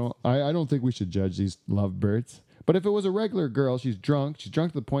 You know, I don't think we should judge these lovebirds. But if it was a regular girl, she's drunk to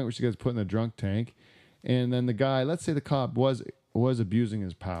the point where she gets put in the drunk tank, and then the guy, let's say the cop was abusing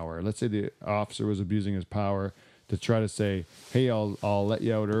his power. Let's say the officer was abusing his power to try to say, "Hey, I'll let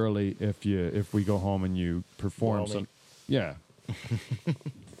you out early if we go home and you perform some." Yeah.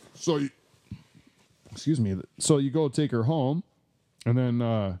 Excuse me. So you go take her home, and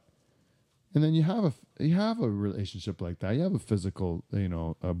then you have a relationship like that. You have a physical, you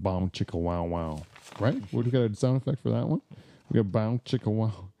know, a bong chicka wow wow, right? What, we got a sound effect for that one? We got bong chicka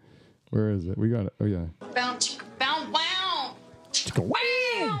wow. Where is it? We got it. Oh yeah. Bow wow. Chicka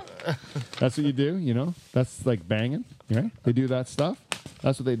wow. That's what you do, you know. That's like banging, right? They do that stuff.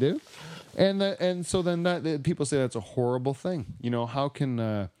 That's what they do, and so then people say that's a horrible thing. You know, how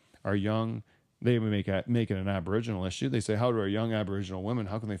can our young they make it an Aboriginal issue. They say, how do our young Aboriginal women,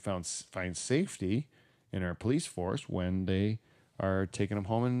 how can they find safety in our police force when they are taking them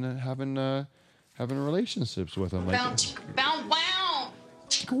home and having relationships with them? Like, Bow wow.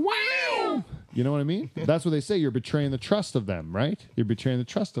 wow. You know what I mean? That's what they say. You're betraying the trust of them, right? You're betraying the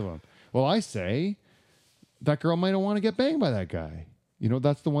trust of them. Well, I say that girl might want to get banged by that guy. You know,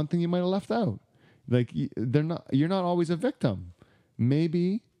 that's the one thing you might have left out. Like, you're not always a victim.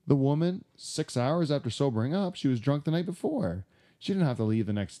 Maybe the woman, 6 hours after sobering up, she was drunk the night before. She didn't have to leave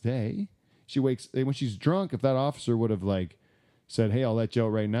the next day. She wakes when she's drunk. If that officer would have like said, "Hey, I'll let you out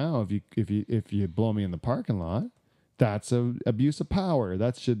right now if you blow me in the parking lot," that's a abuse of power.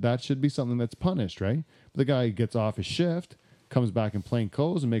 That should be something that's punished, right? But the guy gets off his shift, comes back in plain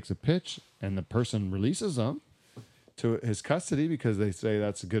clothes, and makes a pitch, and the person releases him to his custody because they say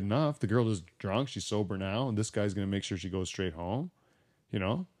that's good enough. The girl is drunk, she's sober now, and this guy's going to make sure she goes straight home. You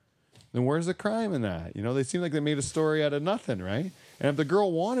know, then where's the crime in that? You know, they seem like they made a story out of nothing, right? And if the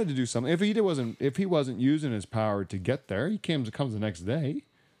girl wanted to do something, if he wasn't using his power to get there, he comes the next day,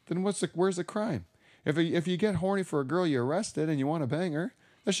 then where's the crime? If you get horny for a girl you arrested and you want to bang her,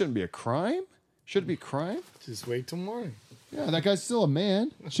 that shouldn't be a crime. Should it be a crime? Just wait till morning. Yeah, that guy's still a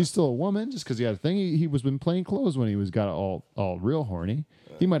man. She's still a woman. Just because he had a thing, he was in plain clothes when he got all real horny.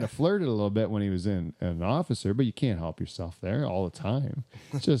 He might have flirted a little bit when he was in an officer, but you can't help yourself there all the time.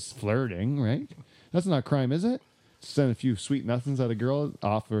 It's just flirting, right? That's not crime, is it? Send a few sweet nothings at a girl,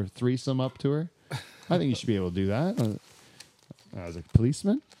 offer threesome up to her. I think you should be able to do that as a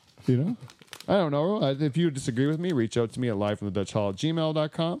policeman. You know, I don't know. If you disagree with me, reach out to me at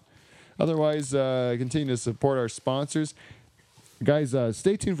livefromthedutchhall@gmail.com. Otherwise, continue to support our sponsors. Guys,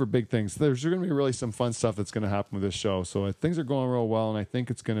 stay tuned for big things. There's going to be really some fun stuff that's going to happen with this show. So things are going real well, and I think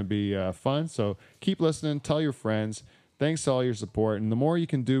it's going to be fun. So keep listening. Tell your friends. Thanks to all your support. And the more you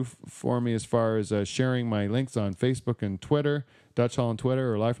can do for me as far as sharing my links on Facebook and Twitter, Dutch Hall on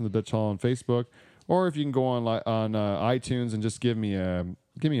Twitter, or Live from the Dutch Hall on Facebook, or if you can go on iTunes and just give me a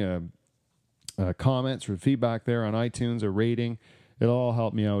comments or feedback there on iTunes or rating, it'll all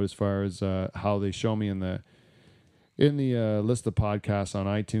help me out as far as how they show me in the list of podcasts on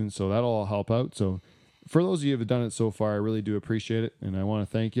iTunes. So that'll all help out. So for those of you who have done it so far, I really do appreciate it, and I want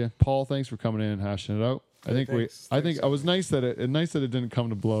to thank you, Paul. Thanks for coming in and hashing it out. I think it was nice that it didn't come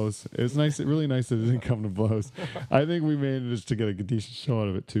to blows. It was nice, really nice that it didn't come to blows. I think we managed to get a decent show out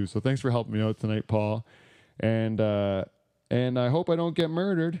of it too. So thanks for helping me out tonight, Paul. And I hope I don't get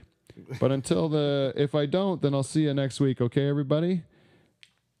murdered. But if I don't, then I'll see you next week. Okay, everybody?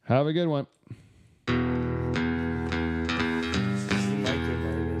 Have a good one.